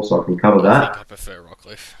 $1,000 more, so I can cover that. I think I prefer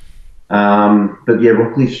Rockcliffe. But yeah,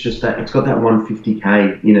 Rockcliffe's just that. It's got that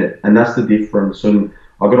 150k in it, and that's the difference. And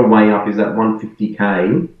I've got to weigh up: is that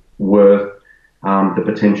 150k worth the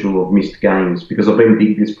potential of missed games? Because I've been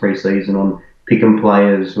big this pre-season on picking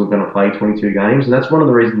players who are going to play 22 games, and that's one of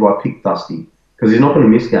the reasons why I picked Dusty, because he's not going to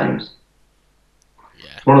miss games.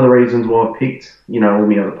 Yeah. It's one of the reasons why I picked, all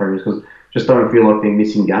the other premiers, because just don't feel like they're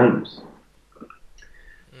missing games.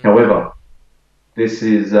 However, this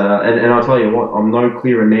is, and I'll tell you what, I'm no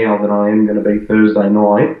clearer now than I am going to be Thursday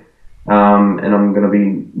night, and I'm going to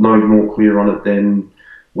be no more clear on it than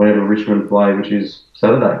whenever Richmond play, which is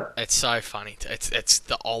Saturday. It's so funny. It's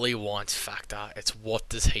the Ollie Wines factor. It's what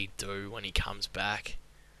does he do when he comes back?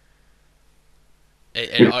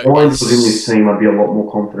 If Wines was in this team, I'd be a lot more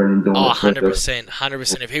confident in doing it.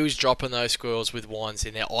 100%. If he was dropping those squirrels with Wines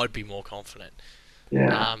in there, I'd be more confident.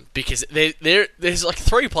 Yeah. Because there's like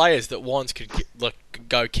 3 players that Wines could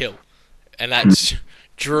go kill, and that's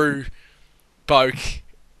Drew, Boak,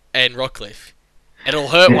 and Rockcliffe. It'll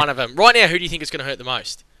hurt one of them. Right now, who do you think is going to hurt the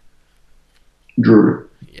most? Drew.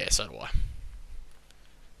 Yeah, so do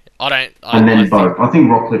I. And then Boak. I think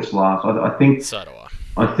Rockcliffe's last. I think. So do I.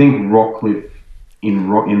 I think Rockcliffe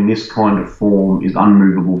in this kind of form is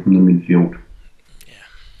unmovable from the midfield. Yeah.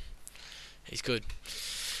 He's good.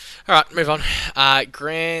 All right, move on.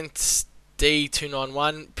 Grant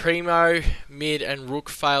D291. Primo, mid, and rook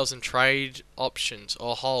fails and trade options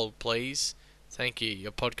or hold, please. Thank you.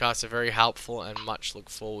 Your podcasts are very helpful and much look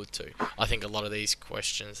forward to. I think a lot of these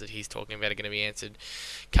questions that he's talking about are going to be answered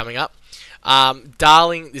coming up.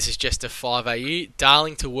 Darling, this is just a 5AU.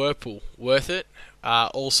 Darling to Whirlpool, worth it.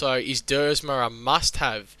 Also, is Dersma a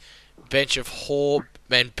must-have? Bench of Horb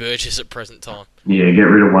and Burgess at present time. Yeah, get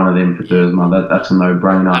rid of one of them for Dersma. That's a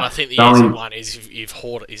no-brainer. And I think the easy one is if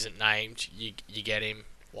Hort isn't named, you get him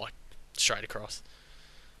like straight across.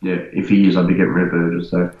 Yeah, if he is, I'd be getting rid of Burgess.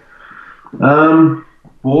 So,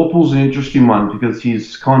 Warple's an interesting one because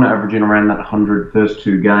he's kind of averaging around that 100 first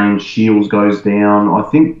two games. Shields goes down. I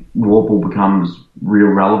think Warple becomes real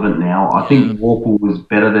relevant now. I Yeah. think Warple was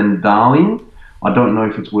better than Darling. I don't know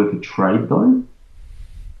if it's worth a trade though.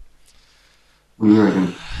 What do you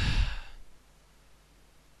reckon?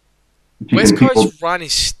 If you West can pick, Coast run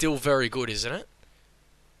is still very good, isn't it?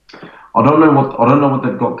 I don't know what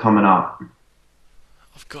they've got coming up.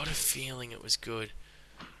 I've got a feeling it was good.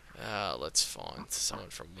 Let's find someone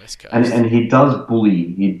from West Coast. And he does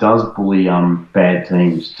bully. He does bully bad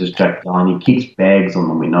teams. Just Jack Darling. He kicks bags on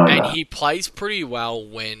them. We know And that. he plays pretty well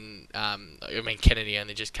when, I mean, Kennedy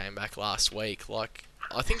only just came back last week. Like,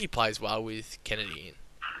 I think he plays well with Kennedy in.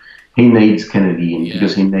 He needs Kennedy in Yeah.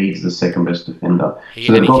 because he needs the second best defender. He,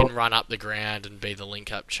 So and they've he got can run up the ground and be the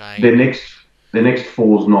link-up chain. their next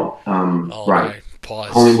four's not Oh, great. no,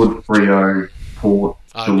 Pies. Collingwood, Freo, Port,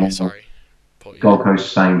 Oh, Geelong, okay, sorry. Port, yeah. Gold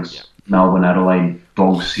Coast Saints, Yeah. Melbourne, Adelaide,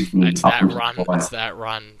 Dogs, Sydney, It's up that into run. the fire. It's that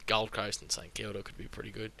run. Gold Coast and St Kilda could be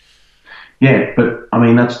pretty good. Yeah, but I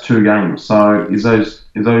mean that's two games. So is those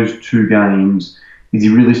two games? Is he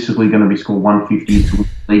realistically going to be scored 150 to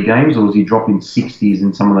league games, or is he dropping 60s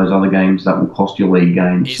in some of those other games that will cost you league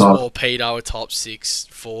games? Is So Warpedo a top 6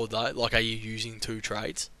 forward though? Like, are you using two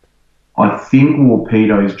trades? I think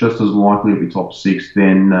Warpedo is just as likely to be top six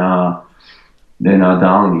than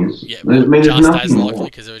Darling is. Yeah, I mean, there's just nothing as likely, more.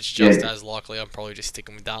 because if it's just Yeah. as likely, I'm probably just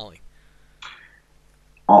sticking with Darling.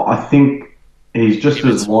 I think he's just If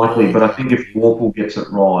it's as likely, more but I think if likely. Warple gets it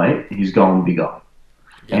right, he's going bigger.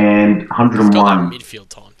 Yeah. And He's got that 101, midfield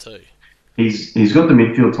time too. he's got the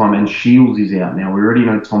midfield time, and Shields is out now. We already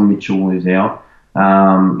know Tom Mitchell is out.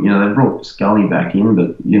 They brought Scully back in,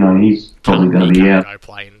 but he's probably going to He be can't out. go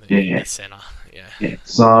play in the Yeah. centre. Yeah. Yeah.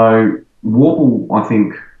 So Warple, I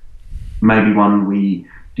think, maybe one we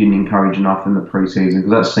didn't encourage enough in the preseason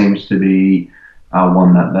because that seems to be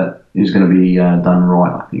one that is going to be done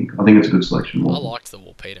right. I think it's a good selection. I Warple. liked the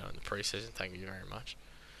Warpedo in the preseason. Thank you very much.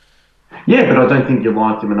 Yeah, but I don't think you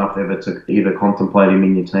liked him enough ever to either contemplate him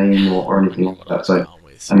in your team or anything like What I that. was So, going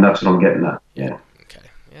with. and that's what I'm getting at. Yeah. Okay.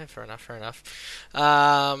 Yeah, fair enough.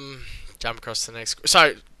 Jump across to the next.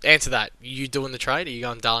 So, answer that. You doing the trade? Are you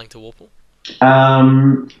going Darling to Warple?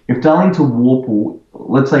 If Darling to Warple,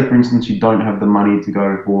 let's say for instance you don't have the money to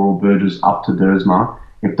go for Burgess up to Dersma.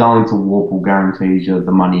 If Darling to Warple guarantees you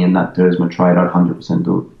the money in that Dersma trade, I'd 100%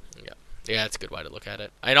 do it. Yeah, that's a good way to look at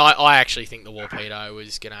it. And I actually think the Warpedo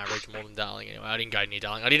was going to average more than Darling anyway. I didn't go near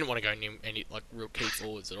Darling. I didn't want to go near any real key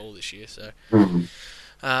forwards at all this year. So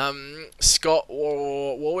Scott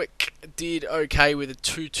Warwick did okay with a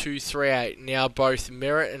 2-2-3-8. Now both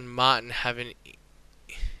Merritt and Martin have an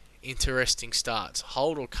interesting starts.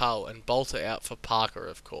 Holt or Cull, and Bolter out for Parker,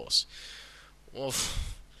 of course. Well,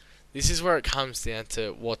 this is where it comes down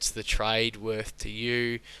to what's the trade worth to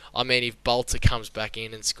you. I mean, if Bolter comes back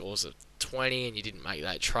in and scores a 20 and you didn't make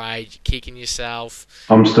that trade, you're kicking yourself.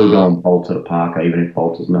 I'm still going Bolter to Parker, even if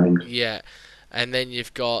Bolter's named. Yeah. And then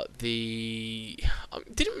you've got the...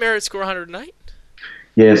 didn't Merritt score 108?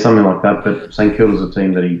 Yeah, something like that. But St Kilda's a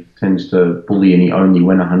team that he tends to bully, and he only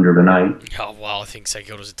went 108. Oh, well, I think St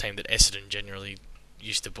Kilda's a team that Essendon generally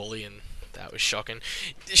used to bully, and that was shocking.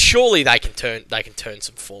 Surely they can turn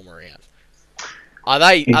some form around. Are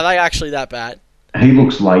they actually that bad? He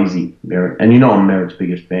looks lazy, Merritt, and I'm Merritt's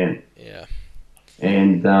biggest fan. Yeah.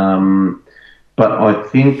 And but I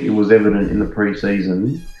think it was evident in the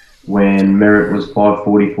pre-season when Merritt was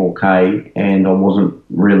 544k, and I wasn't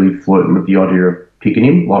really flirting with the idea of picking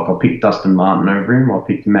him. Like I picked Dustin Martin over him, I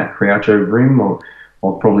picked Matt Crouch over him, or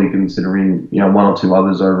I'll probably considering one or two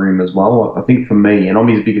others over him as well. I think for me, and I'm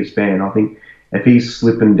his biggest fan, I think if he's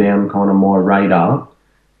slipping down kind of my radar,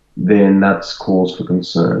 then that's cause for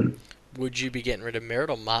concern. Would you be getting rid of Merritt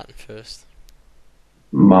or Martin first?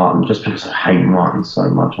 Martin, just because I hate Martin so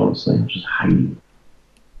much, honestly. I just hate him.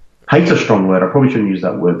 Hate's a strong word. I probably shouldn't use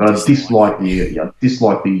that word, but I dislike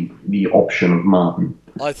the option of Martin.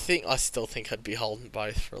 I still think I'd be holding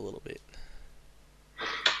both for a little bit.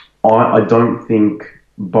 I don't think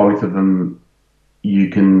both of them you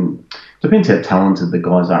can... Depends how talented the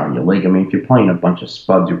guys are in your league. I mean, if you're playing a bunch of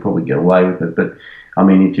spuds, you'll probably get away with it. But, I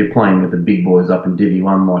mean, if you're playing with the big boys up in Divi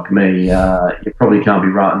 1 like me, you probably can't be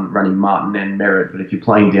running Martin and Merritt. But if you're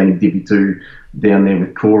playing down in Divi 2, down there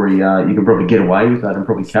with Corey, you can probably get away with that and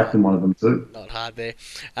probably captain one of them too. Not hard there.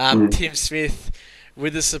 Tim Smith,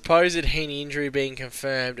 with the supposed Heaney injury being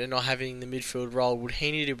confirmed and not having the midfield role, would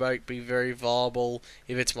Heaney to Boak be very viable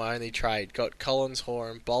if it's my only trade? Got Collins, Hoare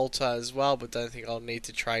and Bolter as well, but don't think I'll need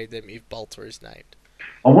to trade them if Bolter is named.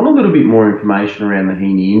 I want a little bit more information around the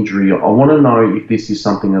Heaney injury. I want to know if this is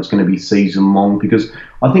something that's going to be season long, because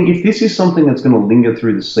I think if this is something that's going to linger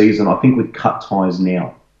through the season, I think we'd cut ties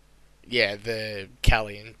now. Yeah, the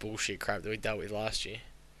Kelly and bullshit crap that we dealt with last year.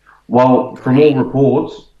 Well, from all Green.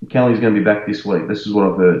 reports, Kelly's going to be back this week. This is what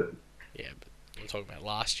I've heard. Yeah, but I'm talking about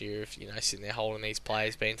last year. If sitting there holding these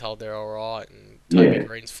players, being told they're all right, and Toby Yeah,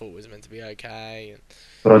 Green's foot was meant to be okay. And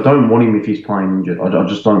but I don't want him if he's playing injured. I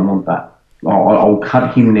just don't want that. I'll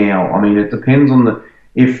cut him now. I mean, it depends on the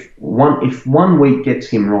if one week gets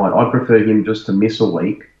him right. I prefer him just to miss a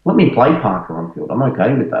week. Let me play Parker on field. I'm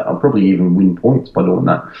okay with that. I'll probably even win points by doing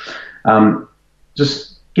that.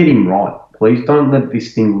 Just get him right, please. Don't let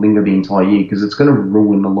this thing linger the entire year, because it's going to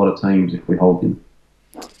ruin a lot of teams if we hold him.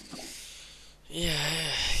 yeah,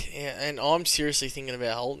 yeah, and I'm seriously thinking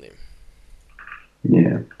about holding him.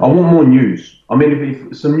 Yeah, I want more news. I mean,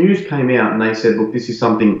 if some news came out and they said, look, this is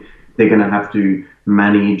something they're going to have to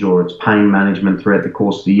manage, or it's pain management throughout the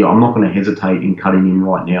course of the year, I'm not going to hesitate in cutting him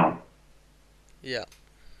right now. Yeah.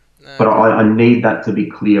 No, But I need that to be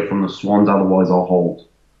clear from the Swans, otherwise I'll hold.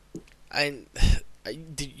 and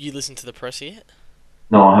did you listen to the press yet?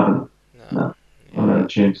 No, I haven't. No. No, I Yeah. haven't had a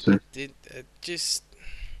chance to. It just,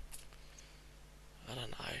 I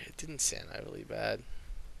don't know. It didn't sound overly bad.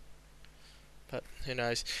 But who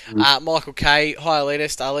knows? Michael K, hi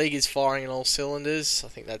elitist. Our league is firing on all cylinders. I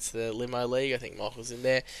think that's the limo league. I think Michael's in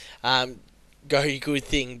there. Go good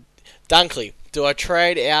thing. Dunkley, do I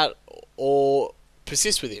trade out or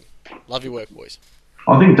persist with him? Love your work, boys.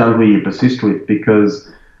 I think Dunkley you persist with, because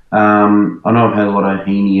I know I've had a lot of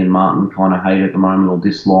Heaney and Martin kind of hate at the moment or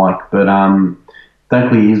dislike, but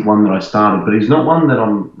Dunkley is one that I started, but he's not one that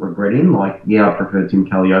I'm regretting. Like, yeah, I prefer Tim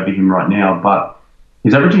Kelly over him right now, but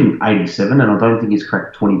he's averaging 87, and I don't think he's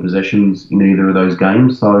cracked 20 possessions in either of those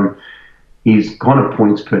games. So his kind of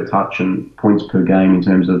points per touch and points per game in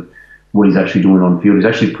terms of what he's actually doing on field is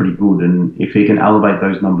actually pretty good. And if he can elevate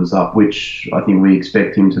those numbers up, which I think we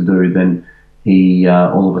expect him to do, then he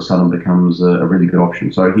all of a sudden becomes a really good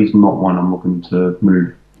option. So he's not one I'm looking to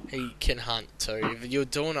move. He can hunt too. If you're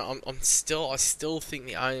doing it, I still think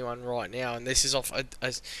the only one right now, and this is off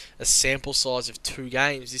a sample size of 2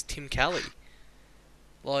 games, is Tim Kelly.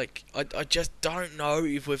 Like, I just don't know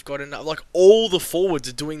if we've got enough. Like, all the forwards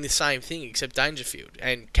are doing the same thing except Dangerfield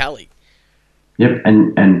and Kelly. Yep,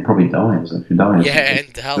 and probably Diaz, actually. Diaz. Yeah,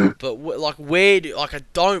 and Dell. But, I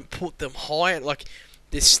don't put them high. Like,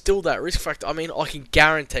 there's still that risk factor. I mean, I can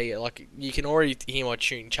guarantee it. Like, you can already hear my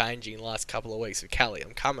tune changing the last couple of weeks of Kelly.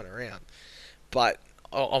 I'm coming around. But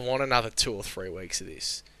I want another 2 or 3 weeks of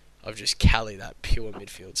this. Of just Kelly, that pure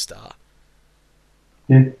midfield star.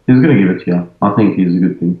 Yeah, he's going to give it to you. I think he's a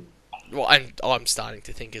good thing. Well, and I'm starting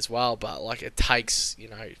to think as well, but like it takes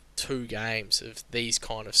 2 games of these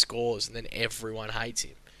kind of scores, and then everyone hates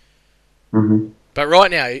him. Mm-hmm. But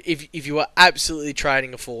right now, if you are absolutely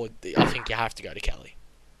trading a forward, I think you have to go to Kelly.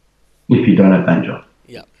 If you don't have danger.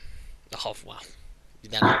 Yep. Oh well, you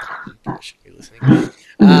should be listening.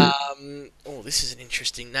 This is an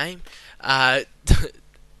interesting name. The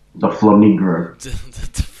Flonigro.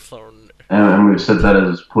 And we've said that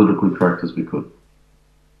as politically correct as we could.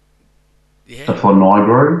 Yeah. The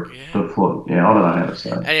Flonigro? Yeah. I don't know how to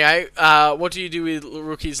say it. Anyway, what do you do with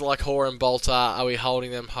rookies like Hoare and Bolter? Are we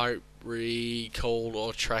holding them hope, recalled,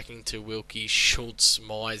 or tracking to Wilkie, Schultz,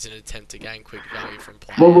 Myers in an attempt to gain quick value from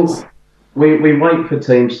players? Well, we wait for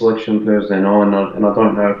team selection Thursday night, and I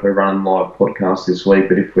don't know if we're running live podcast this week,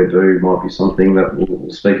 but if we do, it might be something that we'll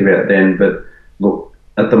speak about then. But look,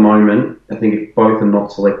 at the moment, I think if both are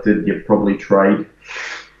not selected, you'd probably trade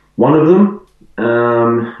one of them,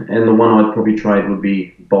 and the one I'd probably trade would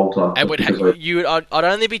be Bolter. I'd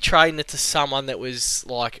only be trading it to someone that was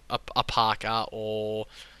like a Parker, or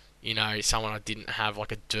someone I didn't have,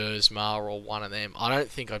 like a Dersma or one of them. I don't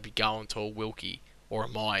think I'd be going to a Wilkie or a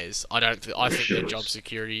Myers. I think their job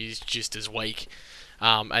security is just as weak.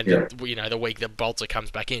 The week that Bolter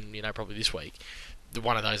comes back in, probably this week,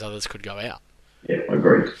 one of those others could go out. Yeah, I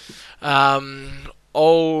agree.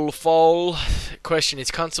 Old Foal question: is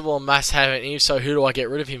Constable and Mass having Eve? So who do I get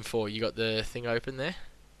rid of him for? You got the thing open there.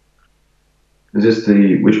 Is this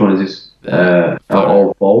which one is this?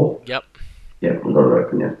 Old Foal? Yep. Yeah, I've got it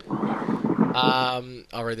open, yeah.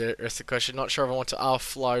 I'll read the rest of the question. Not sure if I want to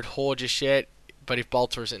offload Hoare just yet, but if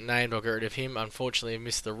Bolter isn't named, I'll get rid of him. Unfortunately, I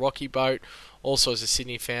missed the Rocky boat. Also, as a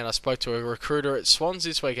Sydney fan, I spoke to a recruiter at Swans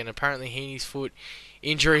this week, and apparently Heaney's foot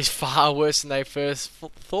injury is far worse than they first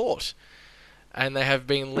thought. And they have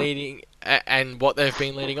been leading, and what they've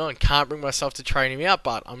been leading on. Can't bring myself to train him out,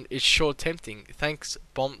 but it's sure tempting. Thanks,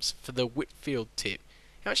 Bomps, for the Whitfield tip.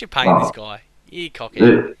 How much you paying this guy? You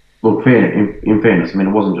cockhead. Look, fair. In in fairness, I mean,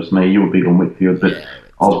 it wasn't just me. You were big on Whitfield, but Yeah,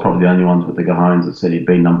 I was probably the only ones with the Gahones that said he'd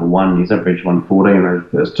be number one. He's averaged 114 over the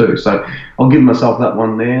first two. So I'll give myself that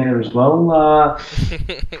one there as well.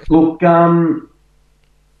 Look,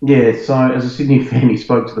 yeah, so as a Sydney fan, he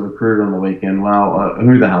spoke to the recruiter on the weekend. Well,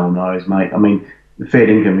 who the hell knows, mate? I mean, fair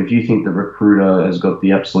income, if you think the recruiter has got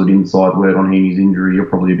the absolute inside word on Heaney's injury, you're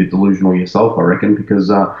probably a bit delusional yourself, I reckon,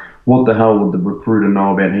 because what the hell would the recruiter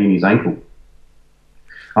know about Heaney's ankle?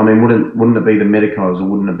 I mean, wouldn't it be the medicos or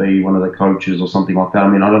wouldn't it be one of the coaches or something like that? I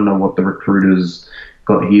mean, I don't know what the recruiter's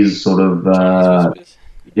got his sort of...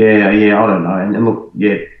 Yeah, I don't know. And look,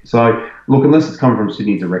 yeah. So, look, unless it's come from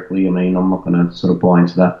Sydney directly, I mean, I'm not going to sort of buy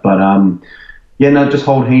into that. But, yeah, no, just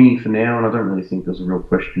hold Heaney for now, and I don't really think there's a real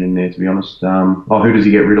question in there, to be honest. Who does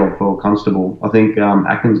he get rid of for Constable? I think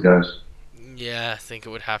Atkins goes. Yeah, I think it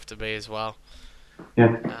would have to be as well.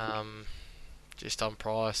 Yeah. Just on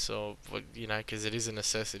price, or because it is a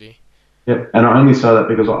necessity. Yeah, and I only say that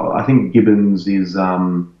because I think Gibbons is...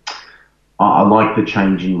 I like the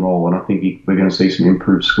change in role, and I think we're going to see some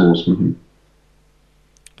improved scores from him.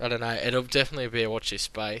 I don't know. It'll definitely be a watch this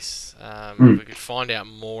space. If we could find out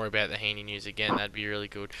more about the Heaney news again, that'd be really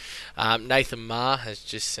good. Nathan Marr has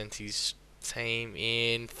just sent his team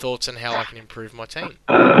in. Thoughts on how I can improve my team?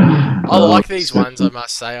 I like these ones, I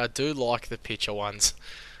must say. I do like the pitcher ones.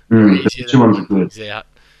 The pitcher ones are good. Out.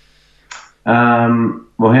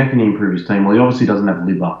 Well, how can he improve his team? Well, he obviously doesn't have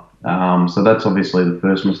Libba. So that's obviously the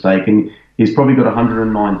first mistake. And he's probably got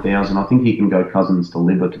 109,000. I think he can go Cousins to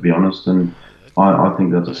Libba, to be honest. And I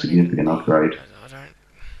think that's a significant upgrade.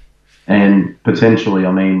 And potentially,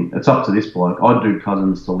 I mean, it's up to this bloke. I'd do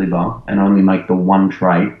Cousins to Libba and only make the one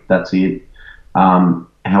trade. That's it.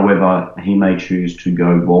 However, he may choose to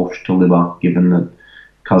go Walsh to Libba, given that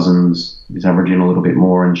Cousins is averaging a little bit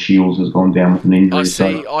more and Shields has gone down with an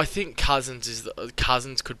injury. I think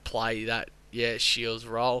Cousins could play that Shields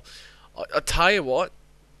role. I tell you what,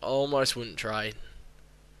 I almost wouldn't trade.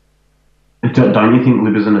 Don't you think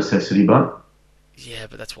Libba's a necessity, but? Yeah,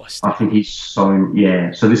 but that's why I think he's so...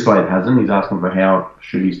 Yeah, so this guy hasn't. He's asking for how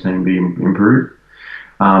should his team be improved.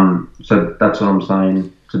 So that's what I'm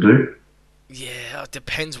saying to do. Yeah, it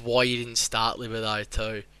depends why you didn't start Libba, though,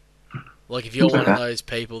 too. Like, if you're one of those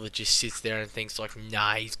people that just sits there and thinks, like,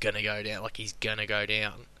 nah, he's going to go down. Like, he's going to go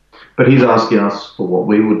down. But he's asking us for what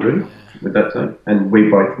we would do with that team. And we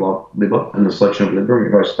both like Libba and the selection of Libba. We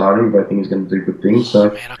both started him. We both think he's going to do good things.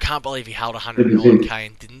 So, man, I can't believe he held 109k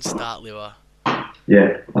and didn't start Libba.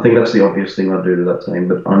 Yeah, I think that's the obvious thing I'd do to that team,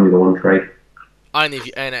 but only the one trade. Only if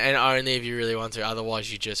you, and only if you really want to.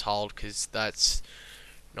 Otherwise, you just hold, because that's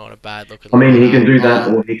not a bad look. I mean, he can do that,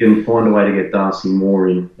 or he can find a way to get Darcy Moore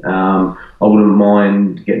in. I wouldn't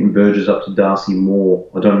mind getting Burgess up to Darcy Moore.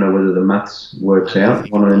 I don't know whether the maths works out.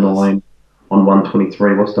 109 on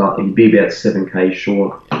 123. What's that? He'd be about 7k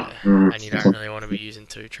short. Yeah. And you don't really want to be using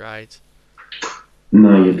two trades.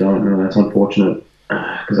 No, you don't. No, that's unfortunate.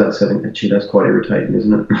 Because that's quite irritating,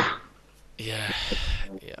 isn't it? Yeah.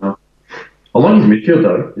 I like his midfield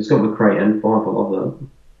though. He's got McRae and Fife. I love that.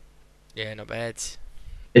 Yeah, not bad.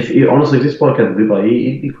 Honestly, if this bloke had Libba,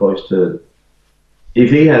 he'd be close to.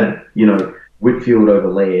 If he had, Whitfield over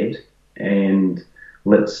Laird and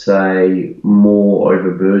let's say Moore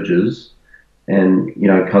over Burgess and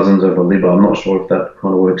Cousins over Libba, I'm not sure if that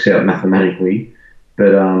kind of works out mathematically.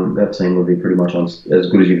 But that team would be pretty much as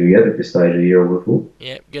good as you could get at this stage of the year, I would have thought.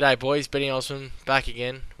 Yeah, g'day boys, Benny Osmond back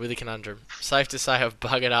again with a conundrum. Safe to say I've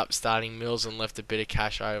buggered up starting Mills and left a bit of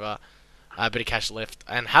cash over, have a bit of cash left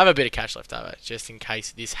over, just in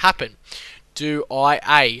case this happened. Do I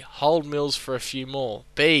A, hold Mills for a few more,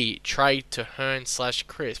 B, trade to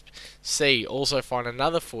Hearn/Crisp, C, also find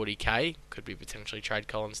another 40k, could be potentially trade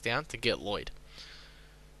Collins down, to get Lloyd?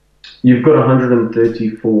 You've got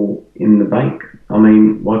 134 in the bank. I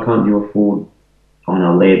mean, why can't you afford... I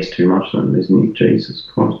know Laird's too much then, isn't he? Jesus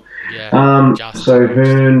Christ. Yeah, so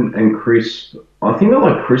Hearn and Crisp... I think I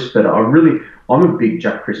like Crisp better. I'm a big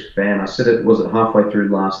Jack Crisp fan. I said it was halfway through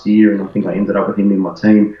last year, and I think I ended up with him in my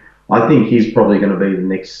team. I think he's probably going to be the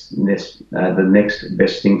next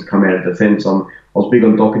best thing to come out of defence. I was big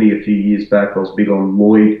on Doherty a few years back. I was big on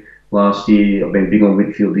Lloyd last year. I've been big on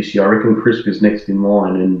Whitfield this year. I reckon Crisp is next in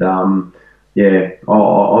line, and I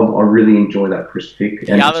really enjoy that Crisp pick.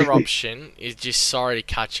 The other option is just, sorry to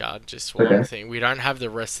cut you, just one thing. We don't have the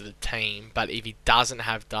rest of the team, but if he doesn't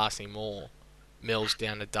have Darcy Moore, Mills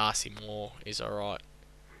down to Darcy Moore is alright.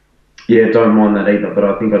 Yeah, don't mind that either, but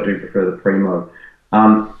I think I do prefer the Primo.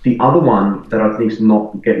 The other one that I think is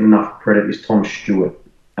not getting enough credit is Tom Stewart.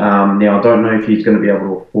 Now, I don't know if he's going to be able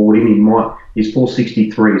to afford him. He's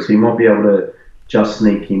 463, so he might be able just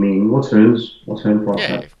sneak him in. What's Hearn price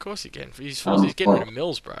Yeah, at? of course he can. He's getting rid of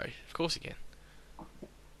Mills, bro. Of course he can.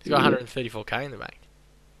 He's got Yeah. 134k in the bank.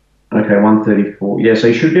 Okay, 134. Yeah, so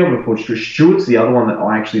you should be able to afford Stewart. Stewart's the other one that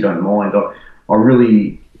I actually don't mind. I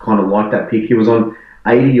really kind of like that pick. He was on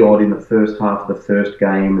 80 odd in the first half of the first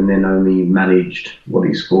game and then only managed, what did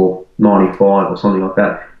he score? 95 or something like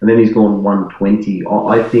that. And then he's gone 120.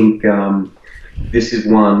 I think this is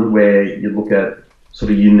one where you look at sort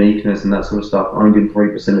of uniqueness and that sort of stuff, owned in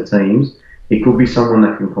 3% of teams. He could be someone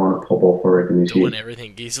that can kind of pop off, I reckon, this year. Doing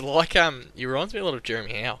everything. He's like, he reminds me a lot of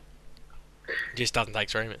Jeremy Howe. He just doesn't take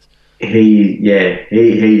streamers.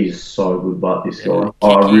 He's so good, but this guy,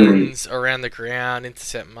 I really Kick-ins, around the ground,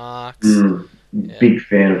 intercept marks. Yeah. Big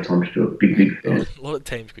fan of Tom Stewart. Big fan. A lot of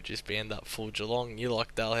teams could just be end up full Geelong. You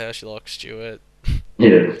like Dalhouse, you like Stewart.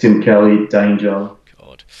 Yeah, Tim Kelly, Danger,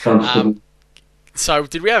 God. Constable. So,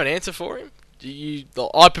 did we have an answer for him?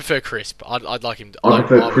 I prefer Crisp. I'd like him. I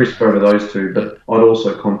prefer Crisp over those two, but I'd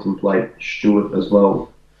also contemplate Stewart as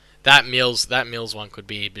well. That Mills one could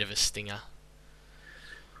be a bit of a stinger.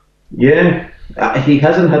 Yeah, he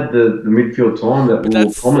hasn't had the midfield time that we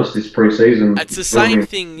were promised this pre-season. It's the same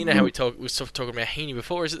thing, you know how we were talking about Heaney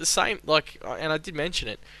before. Is it the same? Like, and I did mention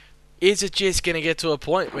it. Is it just going to get to a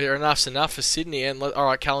point where enough's enough for Sydney and all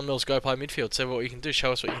right, Callum Mills, go play midfield. See what you can do.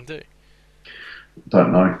 Show us what you can do.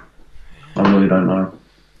 Don't know. I really don't know.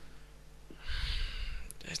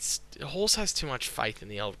 Horse has too much faith in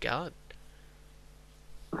the old guard.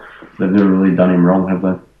 They've never really done him wrong, have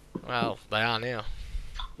they? Well, they are now.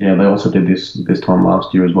 Yeah, they also did this time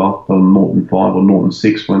last year as well. They were Norton 5 or Norton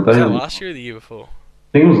 6, weren't they? Was that last year or the year before?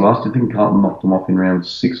 I think it was last year. I think Carlton knocked them off in round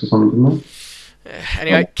 6 or something, didn't they?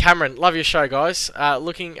 Anyway, Cameron, love your show, guys.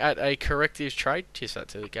 Looking at a corrective trade. Cheers that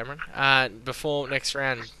to Cameron. Before next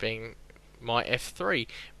round being my F3,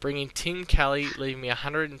 bringing Tim Kelly, leaving me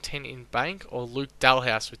 110 in bank, or Luke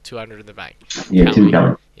Dalhouse with 200 in the bank. Yeah, Tim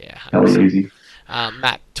Kelly. Yeah, 100%. Kelly easy.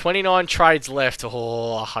 Matt, 29 trades left.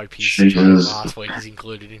 Oh, I hope his trade last week is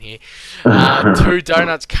included in here. 2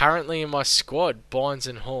 donuts currently in my squad, Bynes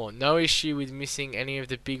and Horn. No issue with missing any of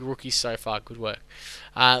the big rookies so far. Good work.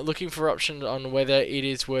 Looking for options on whether it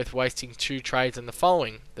is worth wasting 2 trades on the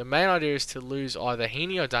following. The main idea is to lose either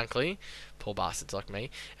Heaney or Dunkley, poor bastards like me,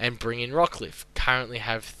 and bring in Rockcliffe. Currently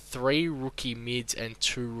have 3 rookie mids and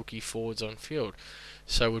 2 rookie forwards on field.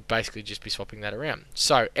 So we'd basically just be swapping that around.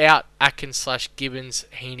 So out Atkins / Gibbons,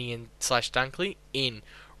 Heaney and / Dunkley. In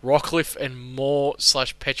Rockcliffe and Moore /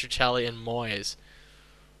 Petruccelli and Myers.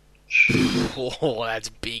 Oh, that's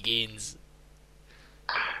big ins.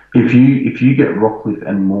 If you get Rockcliffe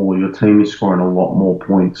and Moore, your team is scoring a lot more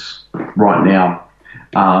points right now.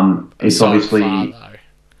 It's so obviously far,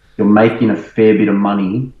 you're making a fair bit of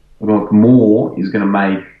money. Like Moore is going to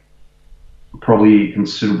make probably a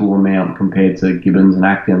considerable amount compared to Gibbons and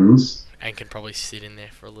Atkins. And can probably sit in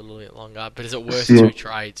there for a little bit longer. But is it worth 2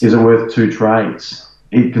 trades? Is it worth 2 trades?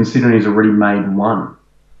 Considering he's already made 1.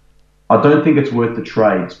 I don't think it's worth the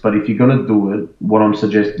trades, but if you're going to do it, what I'm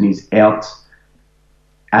suggesting is out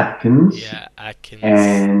Atkins. Yeah, Atkins.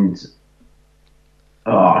 And...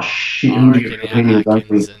 Oh, shit.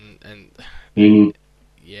 Atkins and Heaney.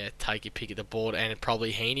 Yeah, take your pick at the board. And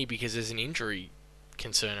probably Heaney because there's an injury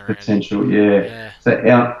concern around potential, yeah. So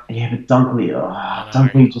out, but Dunkley,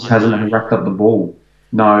 Dunkley just hasn't racked up the ball.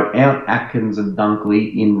 No, out Atkins and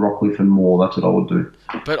Dunkley, in Rockcliffe and Moore. That's what I would do.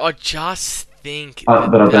 But I just think,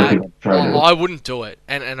 but I don't think I'd trade it. I wouldn't do it,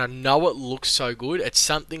 and I know it looks so good. It's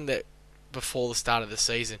something that before the start of the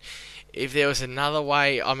season, if there was another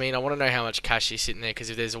way, I mean, I want to know how much cash is sitting there because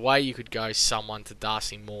if there's a way you could go someone to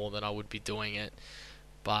Darcy Moore, then I would be doing it.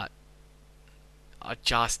 But I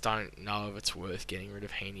just don't know if it's worth getting rid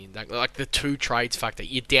of Heaney and Dunkley. Like the 2 trades factor,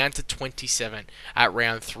 you're down to 27 at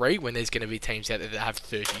round 3 when there's going to be teams out there that have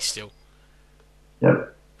 30 still.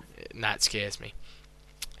 Yep. And that scares me.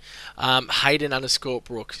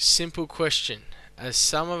 Hayden_Brook. Simple question. As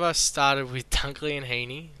some of us started with Dunkley and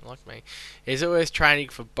Heaney, like me, is it worth trading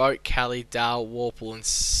for Boat, Kelly, Dale, Warple? In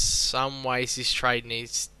some ways, this trade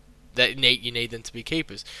you need them to be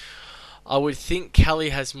keepers. I would think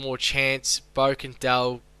Kelly has more chance. Boak and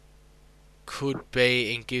Dell could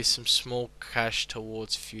be and give some small cash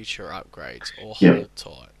towards future upgrades or hold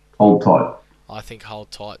tight. Hold tight. I think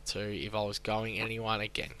hold tight too. If I was going anyone,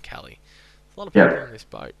 again, Kelly. A lot of people in this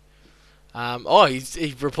boat.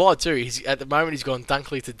 He replied too. At the moment he's gone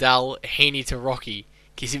Dunkley to Dell, Heaney to Rocky.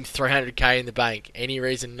 Gives him 300k in the bank. Any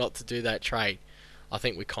reason not to do that trade? I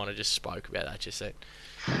think we kind of just spoke about that just then.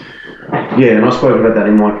 Yeah, and I spoke about that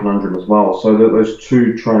in my conundrum as well. So those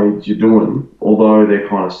two trades you're doing, although they're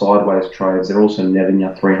kind of sideways trades, they're also netting you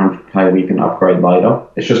 300k where you can upgrade later.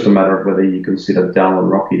 It's just a matter of whether you consider Dal and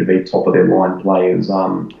Rocky to be top of their line players.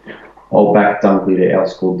 I'll back Dunkley to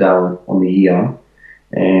outscore Dal on the year,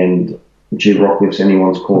 and G Rocklife's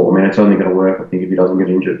anyone's call. I mean, it's only going to work, I think, if he doesn't get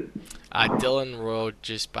injured. Dylan Royal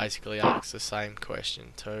just basically asks the same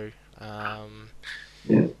question too.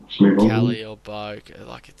 Yeah, just move on. Kelly or Boak,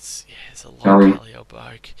 it's a lot of Kelly or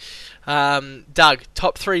Boak. Doug,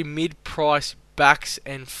 top 3 mid-price backs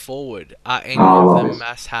and forward. Are any of them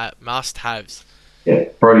must-haves? Yeah,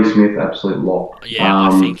 Brodie Smith, absolute lock. Yeah,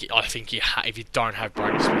 I think if you don't have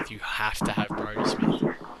Brodie Smith, you have to have Brodie Smith.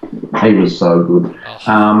 He was so good.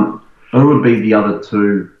 Who would be the other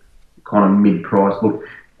two kind of mid-price? Look,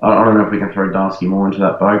 I don't know if we can throw Darcy Moore into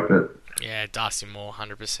that boat, but yeah, Darcy Moore,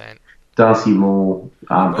 100%. Darcy Moore,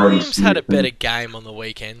 Williams had a better game on the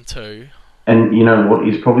weekend too. And you know what?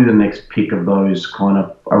 He's probably the next pick of those kind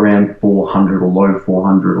of around 400 or low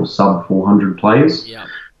 400 or sub 400 players. Yep.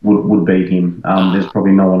 Would beat him. There's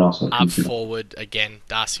probably no one else. Up forward again,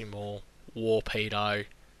 Darcy Moore, Warpedo.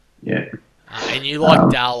 Yeah. And you like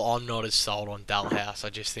Dal. I'm not as sold on Dalhouse. I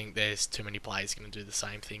just think there's too many players going to do the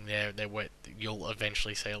same thing there. You'll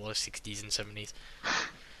eventually see a lot of 60s and 70s.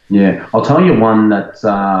 Yeah, I'll tell you one that's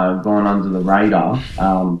gone under the radar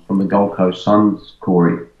from the Gold Coast Suns,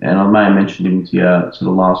 Corey, and I may have mentioned him to you sort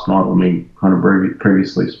of last night when we kind of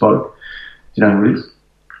previously spoke. Do you know who it is?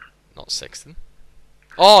 Not Sexton.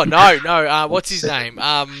 Oh, no. What's his name?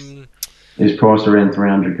 He's priced around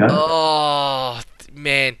 300k. Oh,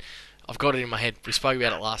 man. I've got it in my head. We spoke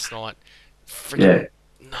about it last night. Freaking...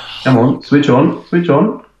 Yeah. No. Come on, switch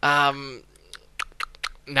on.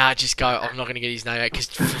 Nah, just go. I'm not going to get his name out because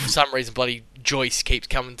for some reason bloody Joyce keeps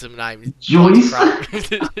coming to my name. Joyce?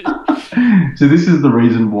 So this is the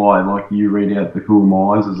reason why, like, you read out the cool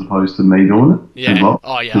miles as opposed to me doing it. Yeah. Well.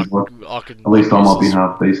 Oh, yeah. I could. At least I might be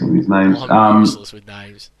half decent with his names. I'm useless with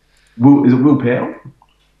names. Is it Will Powell?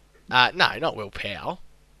 No, not Will Powell.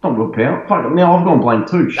 Not Will Powell. Fuck, now I've gone blank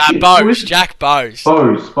too. Bose. Jack Bose.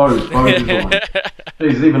 Bose is gone.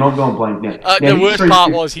 Jeez, even I've gone blank now. The worst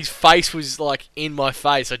part was his face was like in my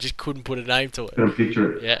face. I just couldn't put a name to it. Couldn't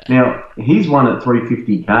picture it. Yeah. Now, he's one at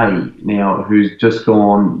 350k now who's just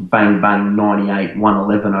gone bang, bang, 98,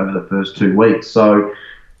 111 over the first 2 weeks. So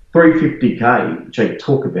 350k, gee,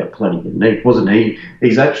 talk about plenty unique, wasn't he?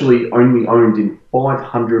 He's actually only owned in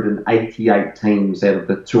 588 teams out of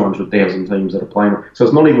the 200,000 teams that are playing. So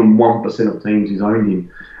it's not even 1% of teams he's owned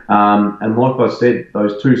in. And like I said,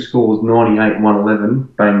 those two scores, 98 and 111,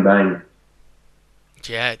 bang, bang.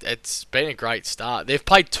 Yeah, it's been a great start. They've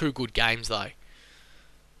played 2 good games, though.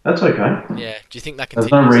 That's okay. Yeah, do you think that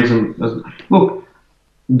continues? There's no reason. Look,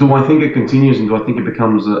 do I think it continues and do I think it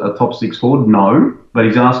becomes a top 6 forward? No, but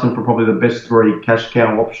he's asking for probably the best 3 cash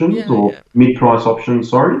cow options mid-price options,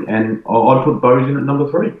 sorry, and I'd put those in at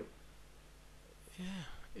number 3. Yeah.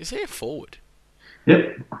 Is he a forward?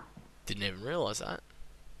 Yep. Didn't even realise that.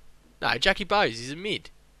 No, Jackie Bowes, he's a mid.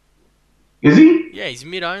 Is he? Yeah, he's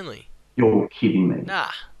mid only. You're kidding me. Nah.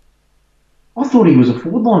 I thought he was a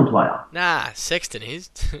forward line player. Nah, Sexton is.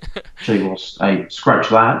 Gee, well, hey, scratch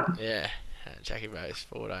that. Yeah, Jackie Bowes,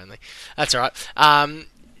 forward only. That's alright.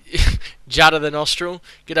 Judder the Nostril.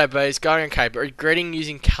 G'day, Bowes. Going okay, but regretting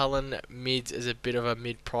using Cullen mids as a bit of a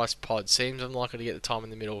mid-price pod. Seems unlikely to get the time in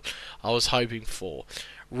the middle I was hoping for.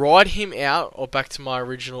 Ride him out or back to my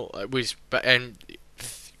original...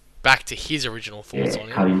 back to his original thoughts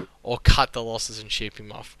on him, or cut the losses and ship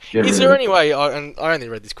him off. Yeah, is there any way, and I only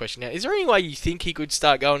read this question now, is there any way you think he could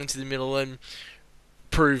start going into the middle and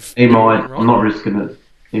prove... He might. I'm not risking it.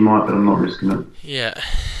 He might, but I'm not risking it. Yeah.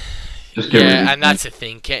 Just and that's the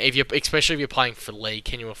thing. Especially if you're playing for league,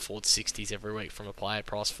 can you afford 60s every week from a player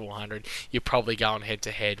price 400? You're probably going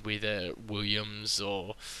head-to-head with Williams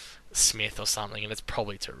or Smith or something, and it's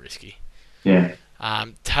probably too risky. Yeah.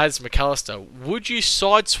 Taz McAllister, would you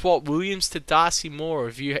side swap Williams to Darcy Moore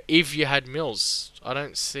if you had Mills? I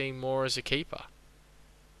don't see Moore as a keeper.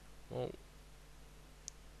 Well,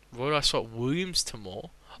 would I swap Williams to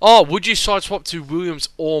Moore? Oh, would you side swap to Williams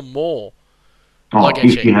or Moore? Oh,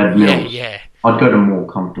 if you had Mills. Yeah. I'd go to Moore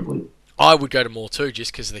comfortably. I would go to Moore too,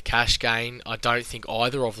 just because of the cash gain. I don't think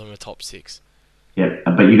either of them are top 6. Yeah,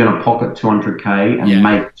 but you're going to pocket 200k and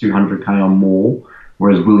make 200k on Moore.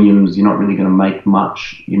 Whereas Williams, you're not really going to make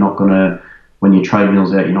much. You're not going to, when you trade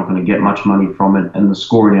Mills out, you're not going to get much money from it. And the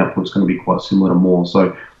scoring output's going to be quite similar to Moore.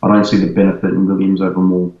 So I don't see the benefit in Williams over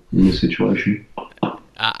Moore in this situation.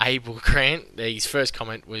 Abel Grant, his first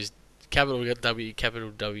comment was capital W, capital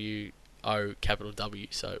W, O, capital W.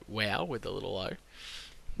 So wow with the little O.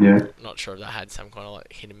 Yeah. Not sure if that had some kind of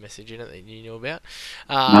like hidden message in it that you knew about.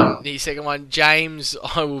 No. The second one, James,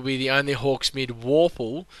 I will be the only Hawks mid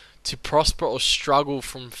Warple to prosper or struggle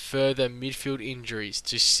from further midfield injuries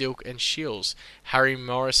to Silk and Shields. Harry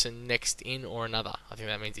Morrison next in or another. I think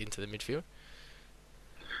that means into the midfield.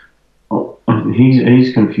 Oh,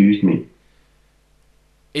 he's confused me.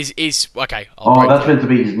 Is okay? I'll Oh, break that's down. meant to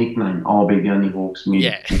be his nickname. I'll be the only Hawks mid.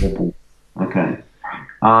 Yeah. Liverpool. Okay.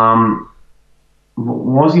 Um,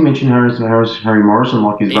 why is he mentioning Harry Morrison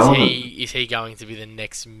like he's relevant? Is he going to be the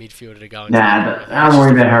next midfielder to go into the Nah, Penrith? don't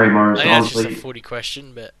worry about Harry I Morrison. think that's just a Honestly, footy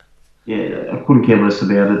question, but yeah, I couldn't care less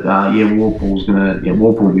about it.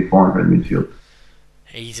 Warpool will be fine for the midfield.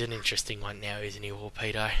 he's an interesting one now, isn't he,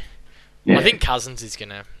 Warpedo? Yeah. I think Cousins is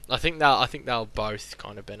gonna. I think they'll both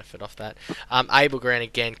kind of benefit off that. Abel Grant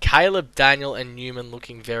again. Caleb, Daniel, and Newman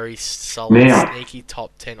looking very solid, Now, sneaky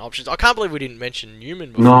top 10 options. I can't believe we didn't mention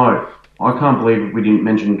Newman before. no, I can't believe we didn't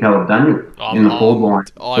mention Caleb Daniel in the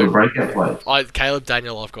forward line for the breakout play. Caleb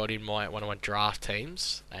Daniel, I've got in one of my draft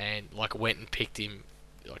teams, and like went and picked him,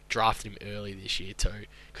 like drafted him early this year too,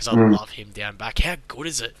 because I love him down back. How good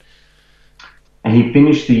is it? And he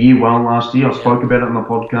finished the year well last year. I spoke about it on the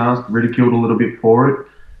podcast, ridiculed a little bit for it.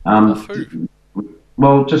 Who?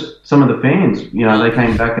 Well, just some of the fans, they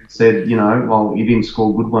came back and said, well, he didn't score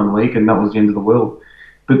a good one week, and that was the end of the world.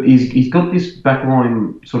 But he's got this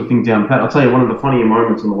backline sort of thing down pat. I'll tell you, one of the funnier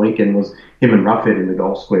moments on the weekend was him and Roughhead in the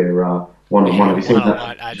goal square. One of his things.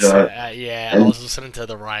 I was listening to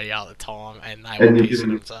the radio at the time, and they were pissing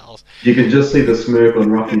themselves. You could just see the smirk on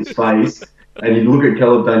Ruffy's face. And you look at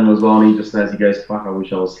Caleb Daniel as well, and he just, as he goes, fuck, I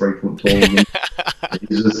wish I was 3 foot tall.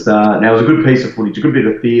 He's just, now, it was a good piece of footage, a good bit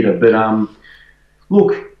of theatre. But,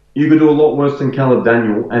 look, you could do a lot worse than Caleb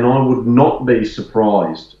Daniel, and I would not be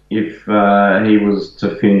surprised if he was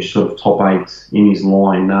to finish sort of top 8 in his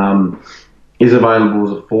line. Is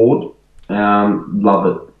available as a forward. Love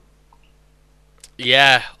it.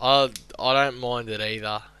 Yeah, I don't mind it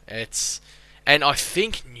either. And I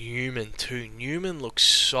think Newman too. Newman looks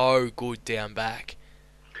so good down back.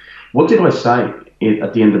 What did I say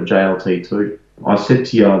at the end of JLT2? I said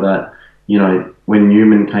to you that, when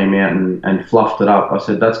Newman came out and fluffed it up, I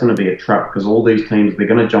said that's going to be a trap because all these teams, they're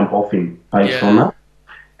going to jump off him based on that.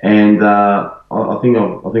 And I think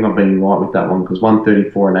I've been right with that one because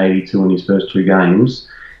 134 and 82 in his first 2 games,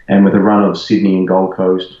 and with a run of Sydney and Gold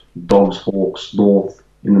Coast, Dogs, Hawks, North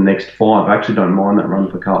in the next 5, I actually don't mind that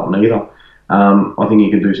run for Carlton either. I think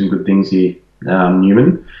he could do some good things here,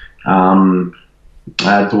 Newman. Do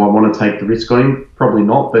I want to take the risk on him? Probably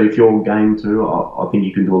not, but if you're game to, I think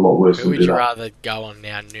you can do a lot worse than do that. Who would you rather go on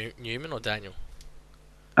now, Newman or Daniel?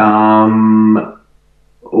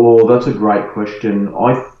 That's a great question.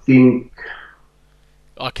 I think...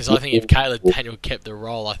 Because I think if Caleb Daniel kept the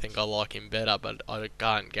role, I think I like him better, but I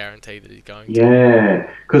can't guarantee that he's going to. Yeah,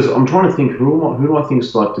 because I'm trying to think, who do I think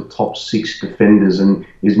is like the top 6 defenders, and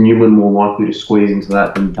is Newman more likely to squeeze into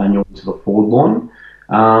that than Daniel into the forward line?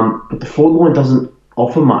 But the forward line doesn't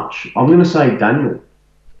offer much. I'm going to say Daniel.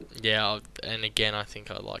 Yeah, and again, I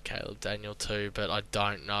think I like Caleb Daniel too, but I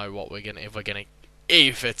don't know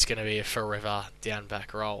if it's gonna be a forever down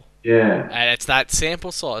back role. Yeah. And it's that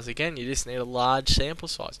sample size again. You just need a large sample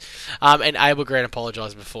size. And Abel Grant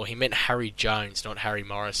apologised before. He meant Harry Jones, not Harry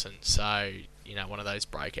Morrison. So one of those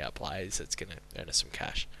breakout players that's gonna earn us some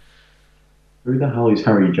cash. Who the hell is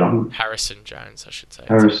Harry Jones? Harrison Jones, I should say.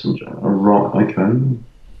 Harrison Jones. Oh, right. Okay.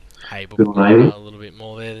 Abel a little bit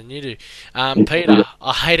more there than you do. Peter,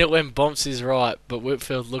 I hate it when Bomps is right, but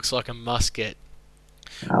Whitfield looks like a must-get.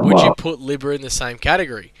 Would you put Libba in the same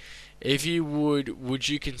category? If you would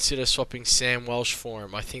you consider swapping Sam Welsh for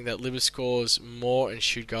him? I think that Libba scores more and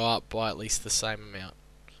should go up by at least the same amount.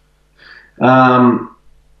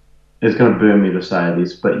 It's going to burn me to say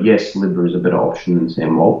this, but yes, Libba is a better option than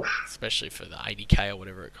Sam Walsh. Especially for the 80k or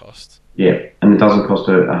whatever it costs. Yeah, and it doesn't cost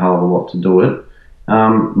a hell of a lot to do it.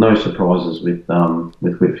 No surprises with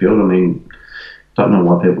Whitfield. I mean, don't know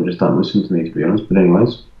why people just don't listen to me, to be honest. But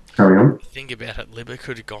anyways, carry on. Think about it. Libba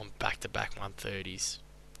could have gone back-to-back 130s.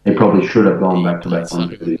 He probably should have gone back-to-back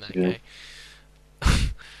 130s.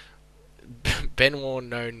 Benoit,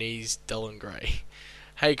 no knees, Dylan Gray.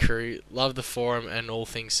 Hey crew, love the forum and all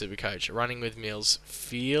things Supercoach. Running with Mills,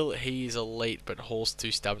 feel he is elite but Hall's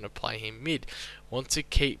too stubborn to play him mid. Want to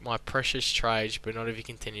keep my precious trade, but not if he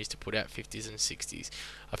continues to put out 50s and 60s.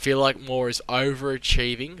 I feel like Moore is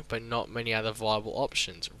overachieving, but not many other viable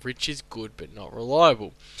options. Rich is good, but not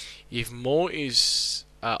reliable. If Moore is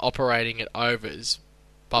operating at overs,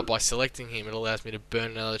 but by selecting him, it allows me to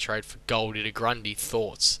burn another trade for Goldie to Grundy.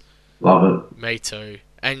 Thoughts? Love it. Me too.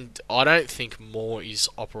 And I don't think Moore is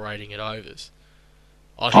operating at overs.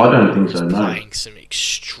 I don't think Water is so, no. playing some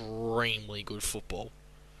extremely good football.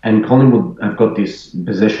 And Collingwood have got this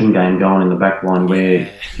possession game going in the back line where Yeah.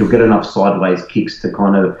 he'll get enough sideways kicks to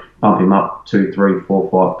kind of bump him up 2, 3, 4,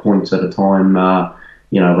 5 points at a time.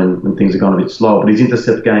 When things are going a bit slow. But his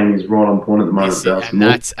intercept game is right on point at the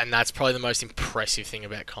moment. And that's probably the most impressive thing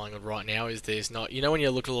about Collingwood right now is there's not, when you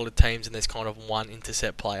look at a lot of teams and there's kind of one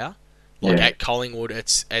intercept player. Like at Collingwood,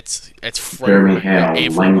 it's free. Jeremy Howe,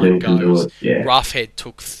 Everyone Langdon can do goes. it. Yeah. Roughhead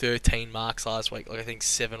took 13 marks last week. Like I think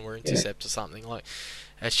 7 were intercepts or something. Like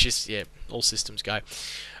it's just all systems go.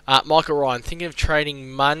 Michael Ryan thinking of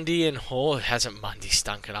trading Mundy and Hall. Hasn't Mundy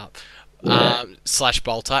stunk it up? Yeah. /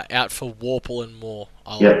 Bolter out for Warple and Moore.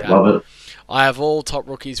 I like that. Love it. I have all top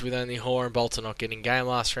rookies with only Hoare and Bolter not getting game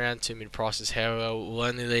last round. 2 mid prices, however, will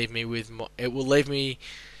only leave me with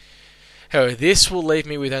this will leave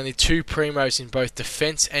me with only 2 primos in both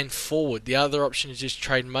defence and forward. The other option is just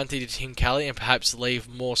trade Munty to Tim Kelly and perhaps leave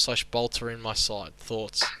Moore / Bolter in my side.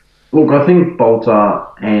 Thoughts? Look, I think Bolter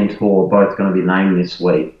and Hall are both going to be named this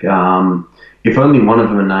week. If only one of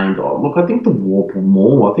them are named, I think the Warple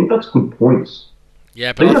Moore. I think that's good points.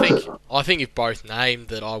 Yeah, but I think if both named,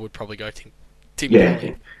 that I would probably go Tim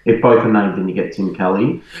Kelly. If both are named, then you get Tim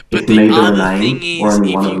Kelly. But if the neither other are named, thing or is,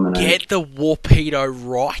 only if one of them you are named, get the Warpedo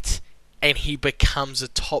right, and he becomes a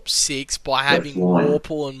top 6 by having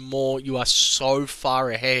Warple and Moore, you are so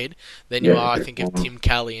far ahead than you are, I think, of Tim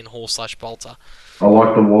Kelly and Hall / Bolter. I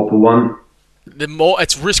like the Warple one.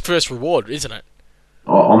 It's risk versus reward, isn't it?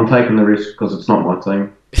 I'm taking the risk because it's not my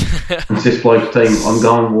team. It's this bloke's team. I'm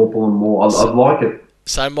going Warple and Moore. I'd like it.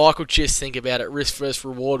 So Michael, just think about it. Risk versus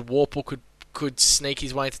reward. Warple could sneak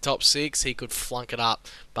his way into top 6. He could flunk it up,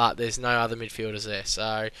 but there's no other midfielders there.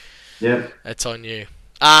 So that's on you.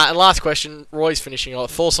 And last question, Roy's finishing off.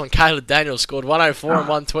 Thoughts on Caleb Daniels? Scored 104 and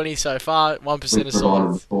 120 so far, 1% of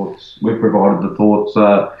sides. We've provided the thoughts.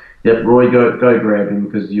 Roy, go grab him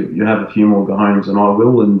because you have a few more Gahones than I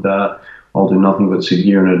will, and I'll do nothing but sit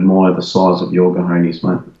here and admire the size of your Gahones,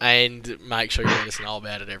 mate. And make sure you let us know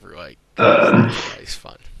about it every week. It's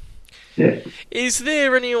fun. Yeah. Is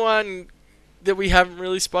there anyone that we haven't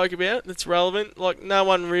really spoke about that's relevant? Like, no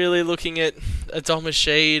one really looking at a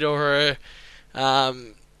Domashede or a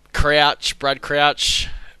Brad Crouch?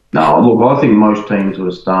 No, look, I think most teams would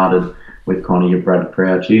have started with kind of your Brad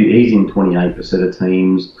Crouch. He's in 28% of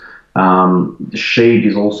teams. Sheed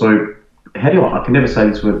is also, I can never say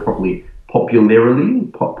this word properly, popularly,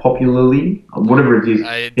 whatever it is,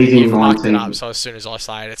 he's in 19. Up, so as soon as I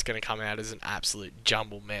say it, it's going to come out as an absolute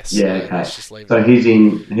jumble mess. Yeah, so okay. Let's just leave so he's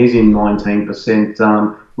in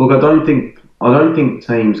 19%. Look, I don't think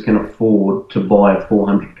teams can afford to buy a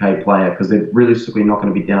 400k player because they're realistically not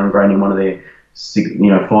going to be downgrading one of their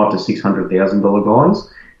 $500,000 to $600,000 guys,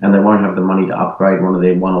 and they won't have the money to upgrade one of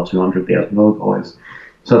their $100,000 or $200,000 guys.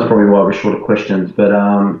 So that's probably why we're short of questions. But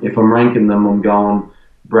if I'm ranking them, I'm going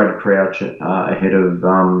Brad Crouch ahead of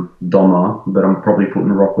Doma, but I'm probably putting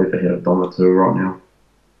Rockcliffe ahead of Doma too right now.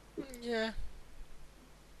 Yeah.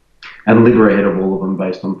 And Liver ahead of all of them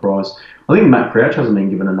based on price. I think Matt Crouch hasn't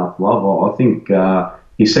been given enough love. I think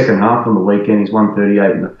his second half on the weekend, he's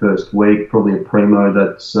 138 in the first week, probably a primo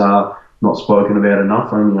that's not spoken about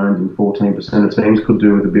enough, only owned in 14% of teams, could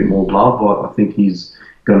do with a bit more love. I think he's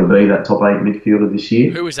going to be that top 8 midfielder this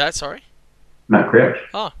year. Who was that, sorry? Matt Crouch.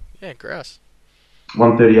 Oh, yeah, gross.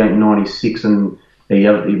 138.96, and he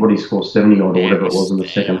scored 70 odd or whatever it was in the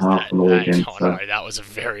second half on the weekend. No, that was a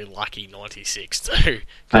very lucky 96 too.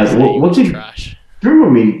 Hey, what's he? Trash. Do you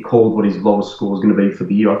remember when we called what his lowest score was going to be for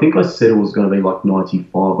the year? I think I said it was going to be like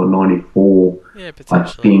 95 or 94. Yeah, potentially. I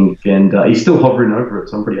think, and he's still hovering over it,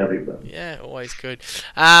 so I'm pretty happy with that. Yeah, always good.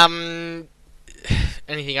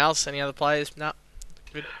 Anything else? Any other players? No.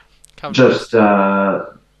 Good. Just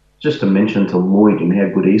to mention to Lloyd and how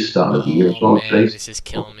good he started the year as well. Man, this is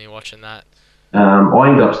killing me watching that. I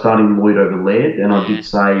ended up starting Lloyd over Laird, and I did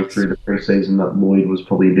say through the pre-season that Lloyd was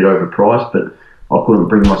probably a bit overpriced, but I couldn't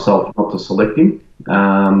bring myself not to select him.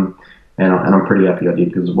 And I'm pretty happy I did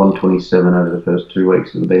because 127 over the first 2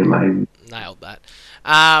 weeks has been amazing. Nailed that.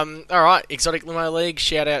 All right, Exotic Limo League.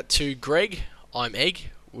 Shout out to Greg. I'm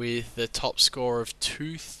Egg with the top score of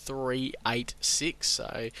 2386.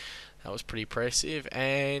 So that was pretty impressive.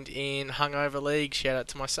 And in Hungover League, shout out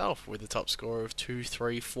to myself with the top score of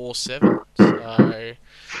 2347. So,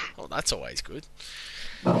 that's always good.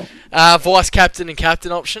 Vice captain and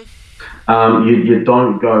captain option. You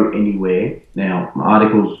don't go anywhere. Now,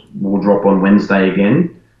 articles will drop on Wednesday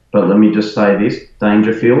again, but let me just say this.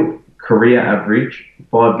 Dangerfield, career average,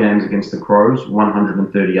 5 games against the Crows,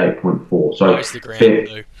 138.4. So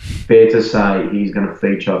fair to say he's going to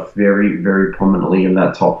feature very, very prominently in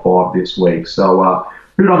that top 5 this week. So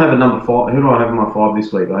Who do I have at number 5? Who do I have in my 5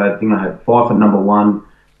 this week? I think I had Fife at number 1,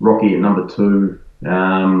 Rocky at number 2.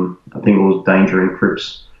 I think it was Danger and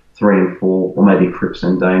Cripps 3 and 4, or maybe Cripps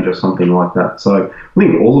and Danger, something like that. So I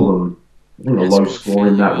think all of them. I think the low score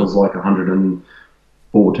in that was like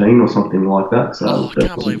 114 or something like that. So I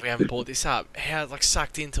can't believe we haven't brought this up. How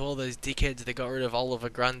sucked into all those dickheads that got rid of Oliver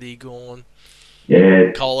Grundy, Gorn,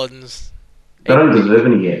 Collins. They don't deserve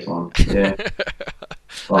any airtime. Yeah.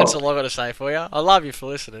 That's all I've got to say for you. I love you for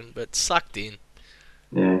listening, but sucked in.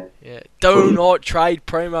 Yeah. Do not trade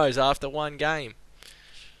primos after one game.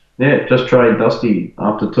 Yeah, just trade Dusty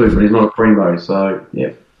after 2, but he's not a primo, so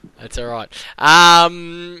yeah. That's all right.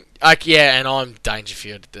 And I'm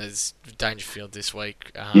Dangerfield. There's Dangerfield this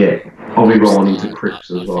week. I'll be rolling into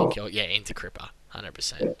Cripps as well. Into Cripper,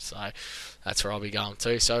 100%. Yeah. So that's where I'll be going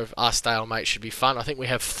to. So our stalemate should be fun. I think we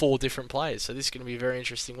have 4 different players, so this is going to be a very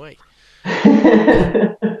interesting week.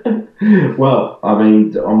 Well, I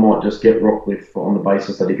mean, I might just get Rockcliffe on the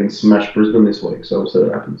basis that he can smash Brisbane this week, so we'll see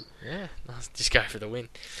what happens. Yeah, just go for the win.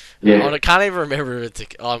 Yeah. I can't even remember if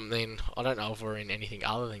it's... I don't know if we're in anything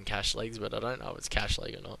other than cash leagues, but I don't know if it's cash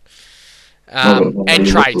league or not. And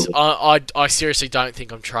trades. I seriously don't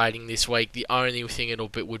think I'm trading this week. The only thing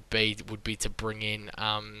would be to bring in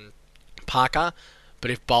Parker,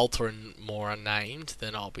 but if Bolter and Moore are named,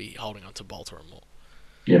 then I'll be holding on to Bolter and Moore.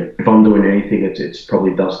 Yeah, if I'm doing anything, it's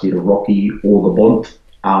probably Dusty to Rocky or the Bont.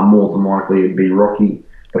 More than likely it'd be Rocky,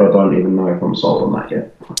 but I don't even know if I'm sold on that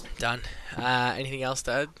yet. Done. Anything else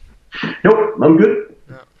to add? Nope, I'm good.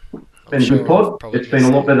 No. Been a good pod. It's been a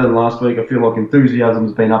lot better than last week. I feel like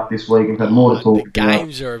enthusiasm's been up this week. We've had more to talk about. The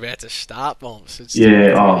games are about to start, Bombs. It's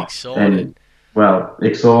excited.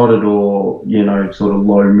 Excited or, sort of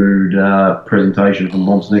low mood presentation from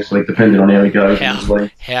Bombs next week, depending on how he goes.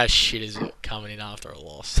 How shit is it coming in after a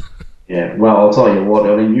loss? Yeah, well, I'll tell you what,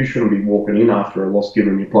 I mean, you shouldn't be walking in after a loss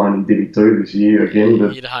given you're playing in Divi 2 this year again.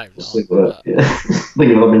 But you'd hope not. I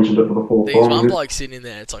think I mentioned it for the 4th time. There's one bloke sitting in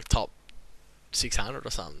there, it's like top 600 or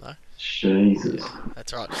something, though. Jesus. Yeah,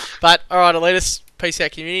 that's right. But, alright, Elitis, peace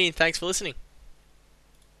out, community, and thanks for listening.